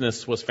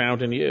unrighteousness was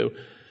found in you.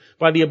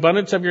 By the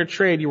abundance of your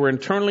trade, you were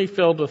internally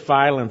filled with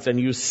violence, and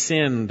you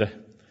sinned.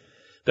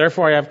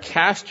 Therefore I have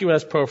cast you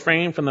as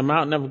profane from the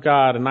mountain of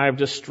God, and I have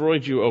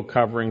destroyed you, O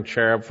covering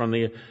cherub, from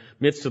the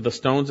midst of the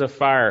stones of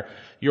fire.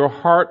 Your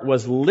heart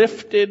was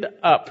lifted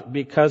up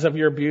because of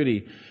your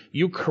beauty.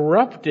 You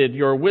corrupted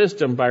your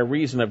wisdom by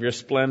reason of your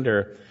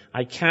splendor.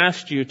 I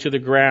cast you to the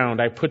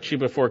ground. I put you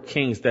before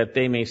kings that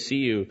they may see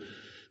you.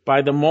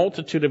 By the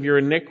multitude of your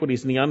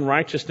iniquities and the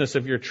unrighteousness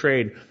of your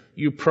trade,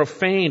 you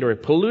profaned or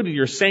polluted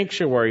your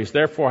sanctuaries.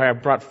 Therefore I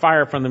have brought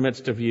fire from the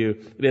midst of you.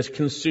 It has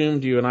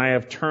consumed you, and I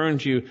have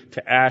turned you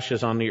to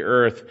ashes on the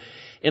earth.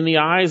 In the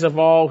eyes of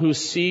all who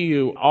see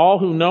you, all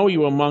who know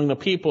you among the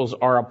peoples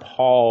are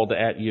appalled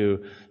at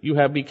you. You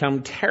have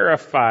become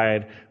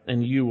terrified,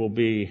 and you will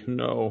be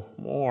no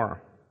more.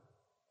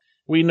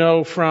 We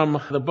know from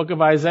the book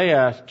of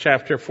Isaiah,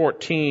 chapter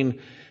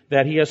 14,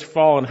 that he has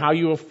fallen. How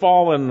you have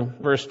fallen,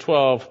 verse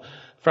 12,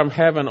 from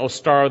heaven, O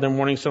star of the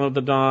morning, son of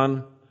the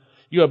dawn.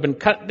 You have been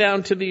cut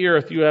down to the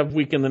earth. You have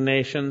weakened the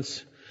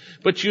nations.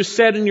 But you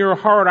said in your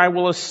heart, I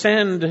will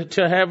ascend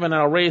to heaven.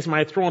 I'll raise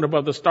my throne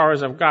above the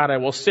stars of God. I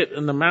will sit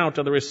in the mount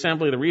of the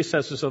assembly, the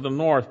recesses of the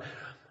north.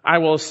 I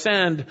will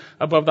ascend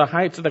above the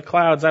heights of the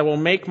clouds. I will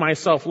make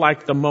myself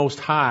like the Most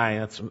High.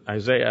 That's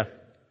Isaiah.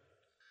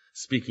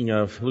 Speaking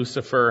of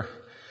Lucifer.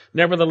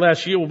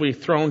 Nevertheless, you will be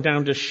thrown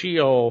down to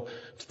Sheol,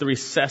 to the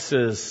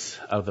recesses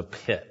of the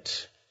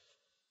pit.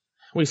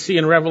 We see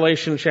in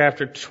Revelation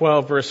chapter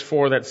 12, verse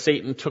 4, that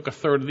Satan took a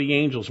third of the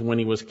angels when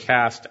he was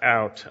cast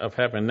out of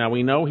heaven. Now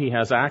we know he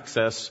has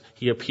access.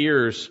 He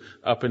appears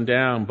up and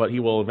down, but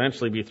he will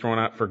eventually be thrown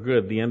out for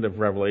good, the end of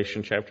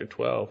Revelation chapter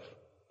 12.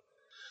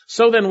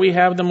 So then we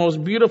have the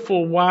most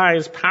beautiful,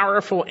 wise,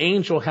 powerful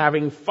angel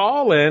having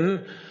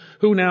fallen,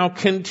 who now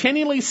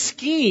continually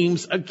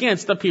schemes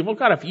against the people of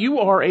God. If you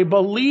are a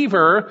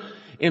believer,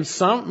 in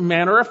some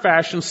manner or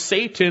fashion,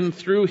 Satan,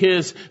 through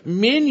his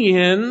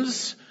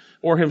minions,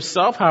 or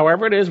himself,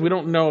 however it is, we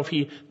don't know if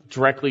he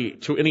directly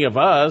to any of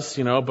us,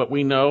 but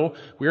we know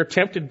we are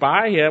tempted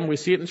by him. We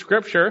see it in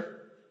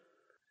Scripture.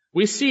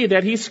 We see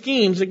that he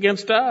schemes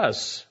against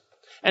us.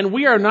 And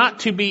we are not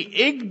to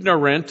be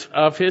ignorant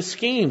of his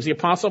schemes. The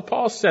Apostle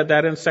Paul said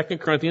that in 2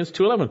 Corinthians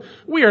 2:11.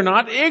 We are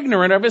not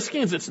ignorant of his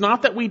schemes. It's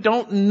not that we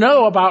don't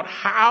know about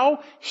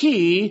how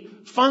he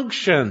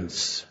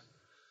functions.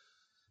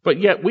 But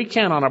yet we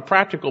can, on a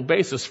practical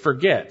basis,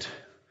 forget.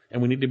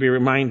 And we need to be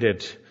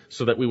reminded,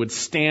 so that we would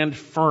stand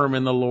firm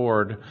in the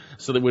Lord,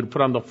 so that we would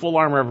put on the full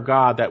armor of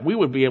God, that we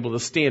would be able to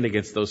stand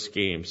against those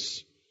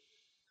schemes.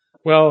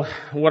 Well,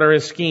 what are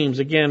his schemes?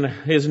 Again,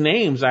 his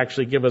names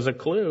actually give us a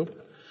clue.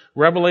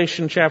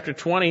 Revelation chapter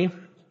 20,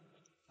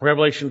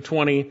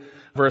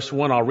 verse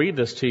 1, I'll read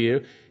this to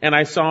you. And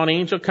I saw an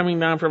angel coming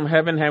down from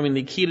heaven, having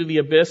the key to the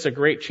abyss, a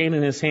great chain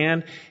in his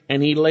hand,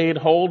 and he laid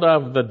hold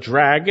of the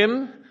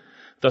dragon,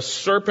 the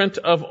serpent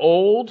of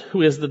old,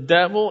 who is the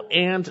devil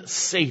and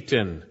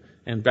Satan,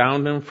 and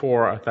bound him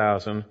for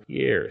 1,000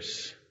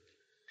 years.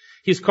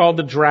 He's called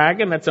the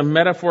dragon. That's a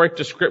metaphoric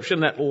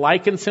description that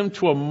likens him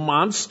to a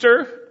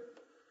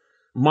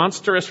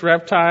monstrous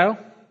reptile.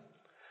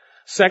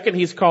 Second,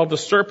 he's called the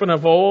serpent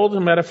of old.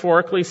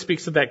 Metaphorically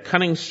speaks of that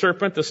cunning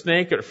serpent, the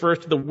snake. It refers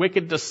to the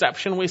wicked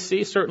deception we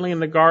see, certainly in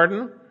the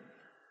garden.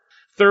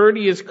 Third,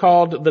 he is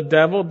called the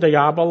devil,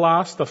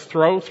 diabolos, the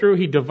throw-through.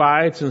 He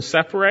divides and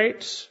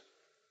separates.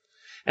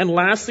 And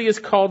lastly is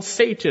called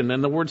Satan,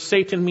 and the word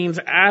Satan means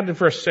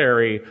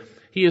adversary.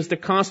 He is the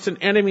constant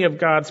enemy of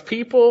God's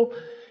people,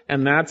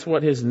 and that's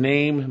what his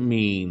name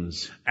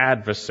means,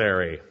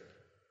 adversary.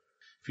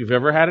 If you've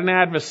ever had an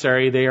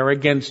adversary, they are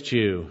against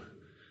you.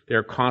 They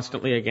are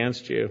constantly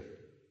against you.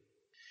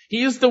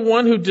 He is the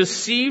one who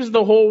deceives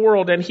the whole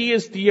world, and he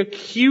is the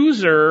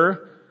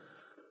accuser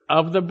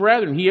of the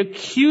brethren. He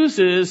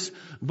accuses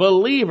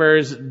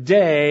believers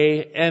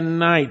day and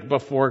night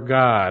before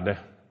God.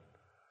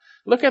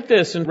 Look at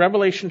this in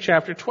Revelation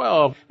chapter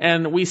 12.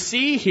 And we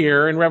see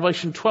here in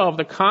Revelation 12,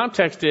 the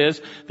context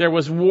is there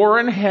was war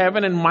in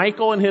heaven, and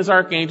Michael and his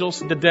archangels,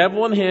 the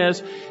devil and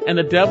his, and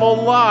the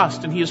devil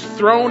lost, and he is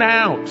thrown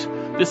out.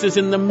 This is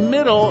in the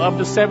middle of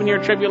the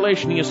 7-year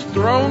tribulation. He is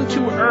thrown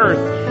to earth.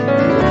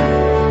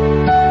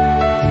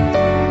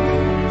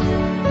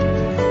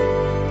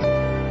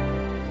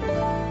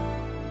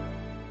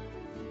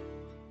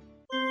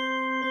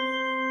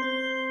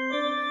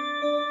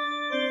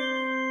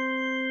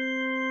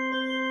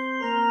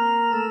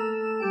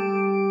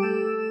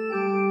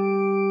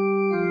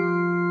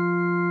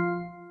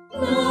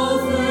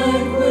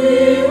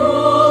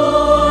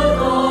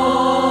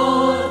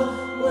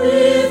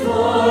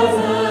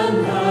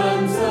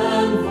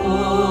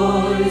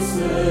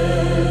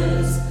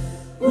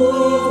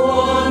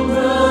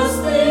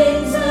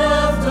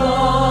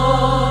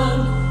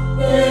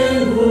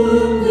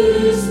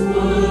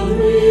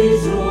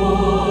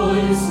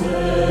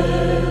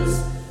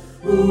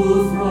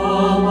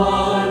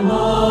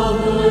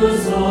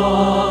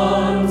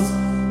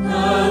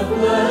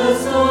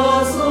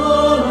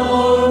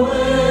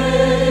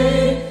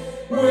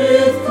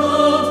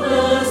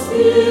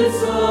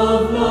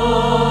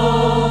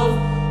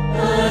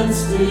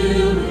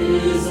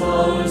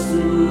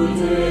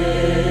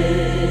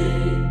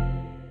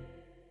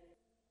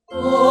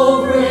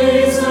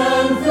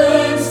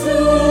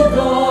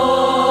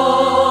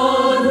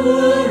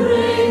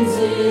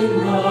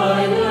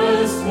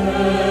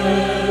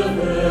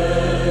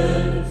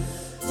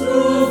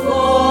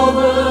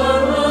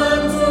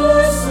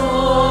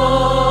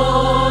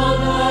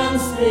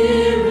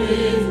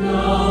 Spirit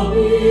now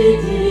be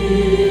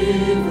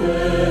given,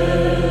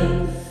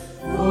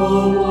 the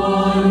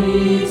one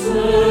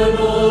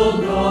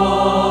eternal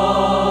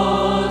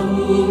God,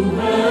 whom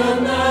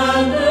heaven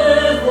and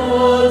earth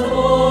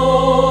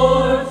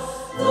adore,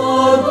 the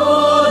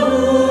God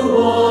who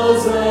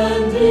was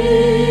and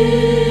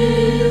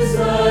is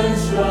and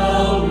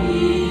shall be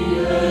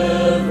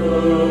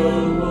evermore.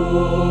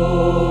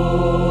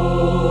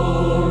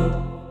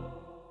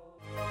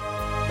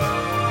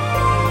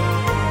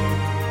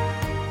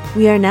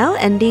 We are now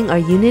ending our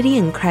Unity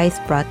in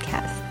Christ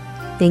broadcast.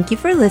 Thank you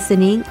for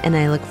listening, and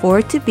I look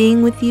forward to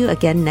being with you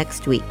again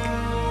next week.